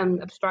 despite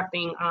him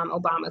obstructing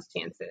Obama's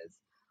chances.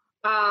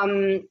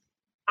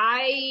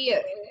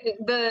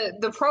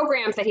 The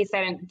programs that he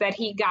said that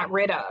he got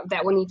rid of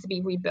that will need to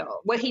be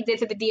rebuilt. What he did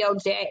to the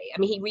DOJ,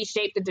 he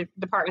reshaped the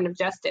Department of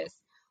Justice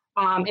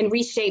and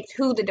reshaped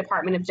who the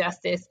Department of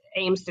Justice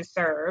aims to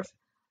serve.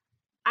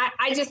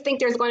 I just think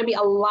there's going to be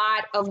a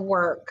lot of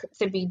work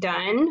to be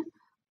done.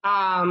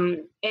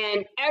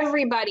 And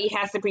everybody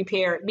has to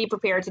be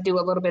prepared to do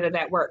a little bit of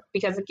that work.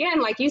 Because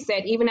again, like you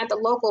said, even at the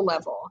local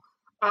level,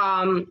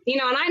 And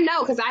I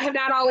know, because I have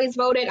not always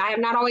voted, I have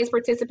not always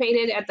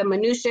participated at the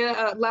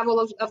minutia level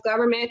of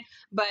government,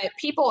 but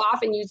people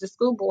often use the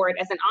school board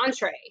as an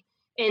entree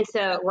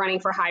into running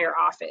for higher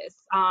office.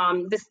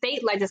 The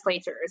state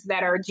legislatures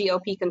that are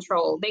GOP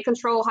controlled, they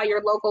control how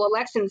your local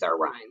elections are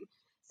run.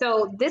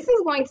 So this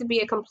is going to be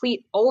a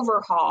complete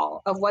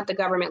overhaul of what the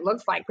government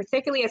looks like,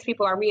 particularly as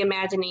people are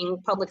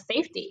reimagining public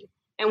safety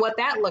and what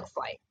that looks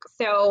like.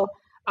 So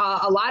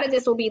a lot of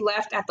this will be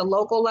left at the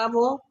local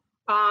level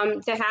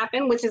to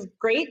happen, which is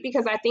great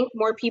because I think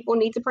more people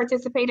need to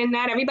participate in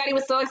that. Everybody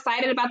was so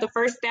excited about the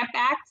First Step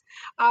Act,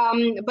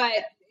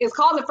 but it's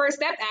called the First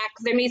Step Act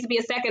because there needs to be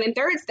a second and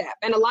third step.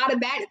 And a lot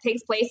of that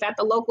takes place at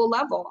the local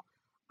level.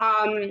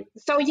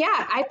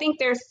 I think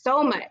there's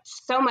so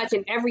much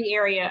in every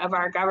area of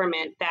our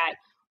government that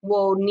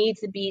will need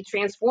to be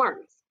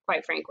transformed,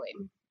 quite frankly.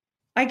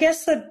 I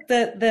guess that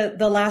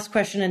the last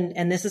question,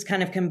 and this is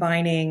kind of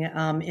combining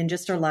in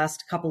just our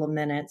last couple of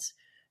minutes,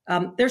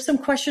 there's some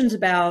questions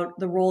about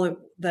the role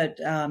that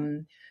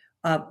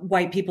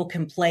white people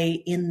can play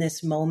in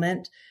this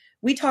moment.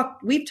 We've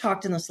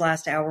talked in this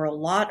last hour a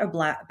lot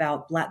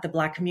about the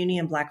Black community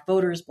and Black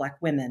voters,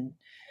 Black women.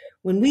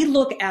 When we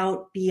look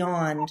out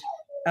beyond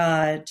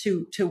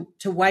to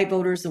white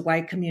voters, the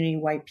white community,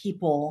 white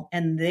people,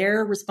 and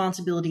their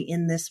responsibility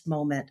in this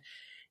moment,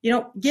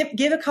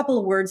 give a couple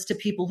of words to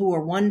people who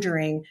are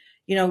wondering.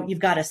 You've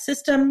got a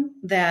system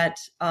that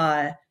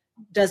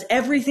does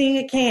everything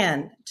it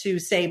can to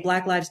say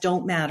Black lives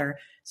don't matter.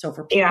 So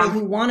for people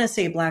who want to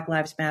say Black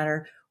lives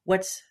matter,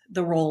 what's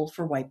the role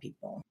for white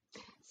people?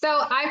 So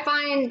I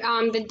find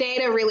the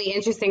data really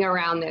interesting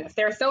around this.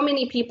 There are so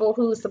many people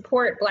who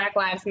support Black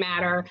Lives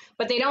Matter,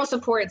 but they don't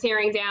support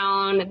tearing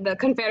down the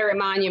Confederate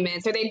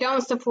monuments, or they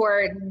don't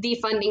support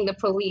defunding the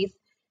police,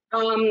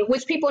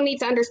 which people need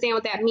to understand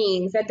what that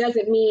means. That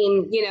doesn't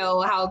mean,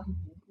 how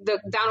the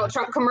Donald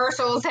Trump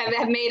commercials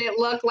have made it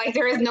look like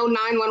there is no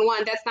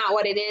 911. That's not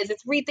what it is.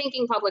 It's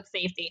rethinking public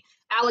safety,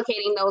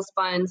 allocating those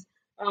funds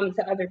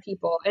to other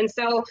people. And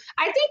so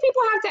I think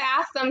people have to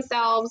ask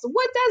themselves,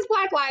 what does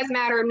Black Lives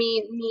Matter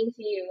mean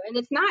to you? And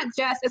it's not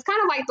just, it's kind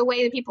of like the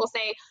way that people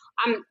say,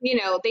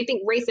 they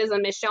think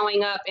racism is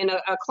showing up in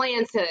a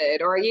Klan's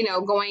hood or,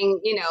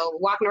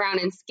 walking around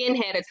in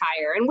skinhead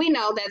attire. And we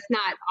know that's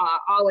not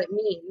all it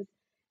means.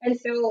 And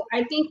so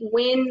I think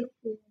when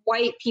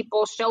white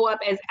people show up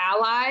as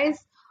allies,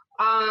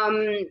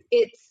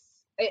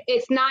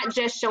 it's not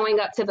just showing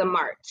up to the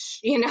march,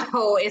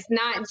 it's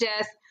not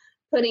just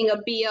putting a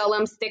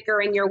BLM sticker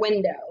in your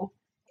window.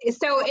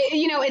 So,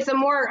 it's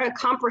a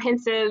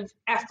comprehensive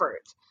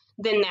effort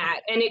than that.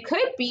 And it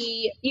could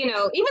be,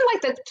 even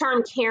like the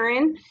term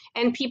Karen,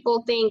 and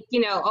people think,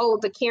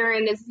 the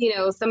Karen is,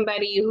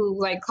 somebody who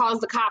like calls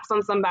the cops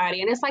on somebody.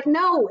 And it's like,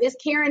 no, it's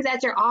Karens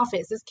at your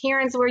office. It's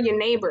Karens who are your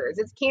neighbors.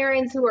 It's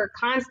Karens who are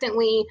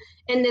constantly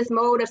in this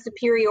mode of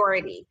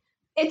superiority.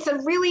 It's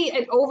really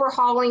an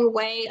overhauling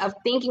way of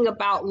thinking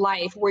about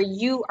life where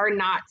you are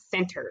not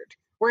centered,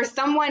 where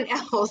someone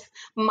else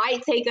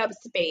might take up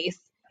space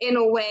in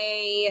a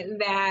way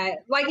that,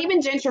 like even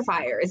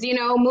gentrifiers,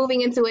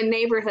 moving into a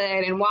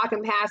neighborhood and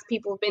walking past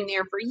people who've been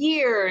there for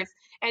years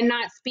and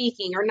not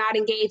speaking or not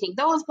engaging.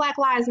 Those Black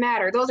Lives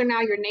Matter. Those are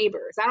now your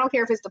neighbors. I don't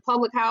care if it's the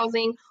public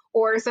housing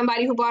or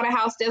somebody who bought a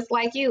house just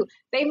like you.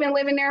 They've been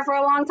living there for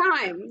a long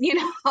time.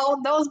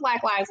 Those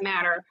Black Lives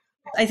Matter.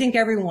 I think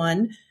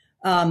everyone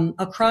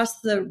across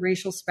the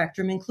racial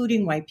spectrum,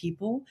 including white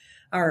people,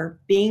 are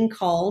being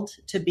called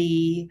to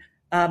be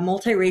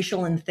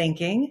multiracial in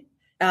thinking,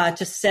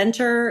 to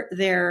center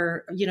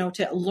their,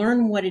 to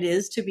learn what it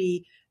is to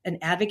be an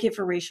advocate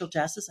for racial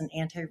justice, an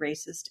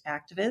anti-racist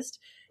activist,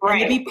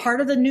 right, and to be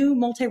part of the new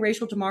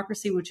multiracial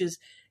democracy, which is,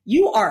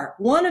 you are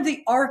one of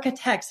the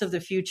architects of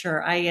the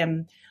future. I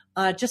am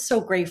just so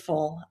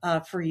grateful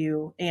for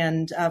you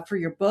and for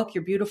your book,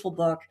 your beautiful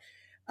book,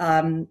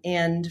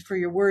 and for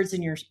your words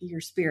and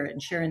your spirit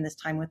and sharing this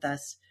time with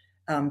us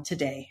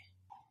today.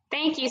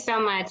 Thank you so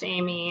much,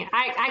 Amy.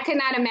 I could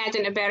not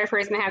imagine a better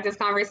person to have this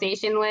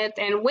conversation with.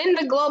 And when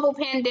the global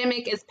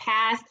pandemic is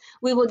past,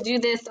 we will do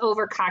this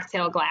over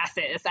cocktail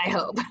glasses, I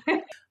hope.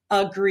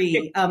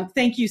 Agree.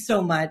 Thank you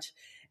so much.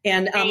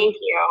 And thank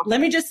you. Let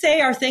me just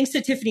say our thanks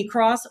to Tiffany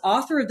Cross,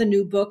 author of the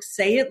new book,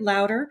 Say It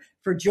Louder,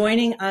 for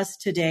joining us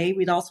today.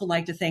 We'd also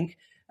like to thank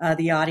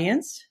the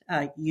audience,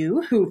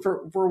 you, who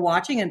for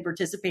watching and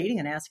participating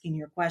and asking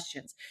your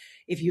questions.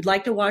 If you'd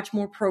like to watch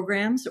more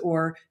programs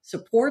or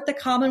support the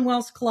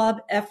Commonwealth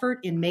Club effort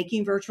in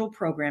making virtual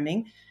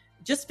programming,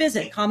 just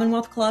visit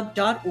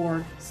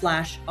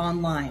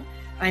commonwealthclub.org/online.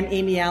 I'm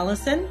Amy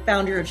Allison,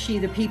 founder of She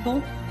the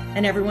People,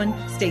 and everyone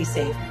stay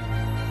safe.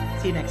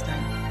 See you next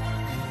time.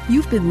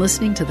 You've been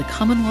listening to the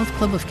Commonwealth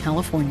Club of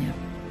California.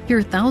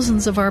 Hear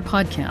thousands of our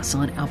podcasts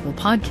on Apple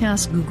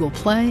Podcasts, Google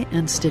Play,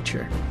 and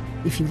Stitcher.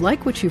 If you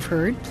like what you've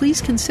heard,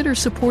 please consider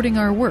supporting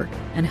our work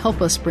and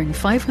help us bring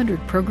 500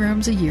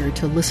 programs a year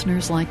to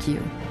listeners like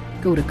you.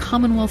 Go to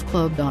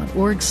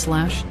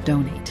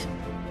commonwealthclub.org/donate.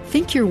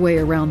 Think your way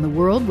around the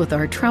world with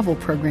our travel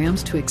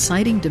programs to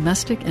exciting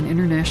domestic and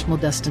international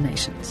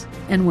destinations.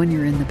 And when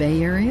you're in the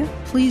Bay Area,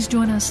 please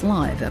join us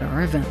live at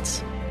our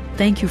events.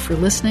 Thank you for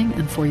listening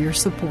and for your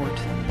support.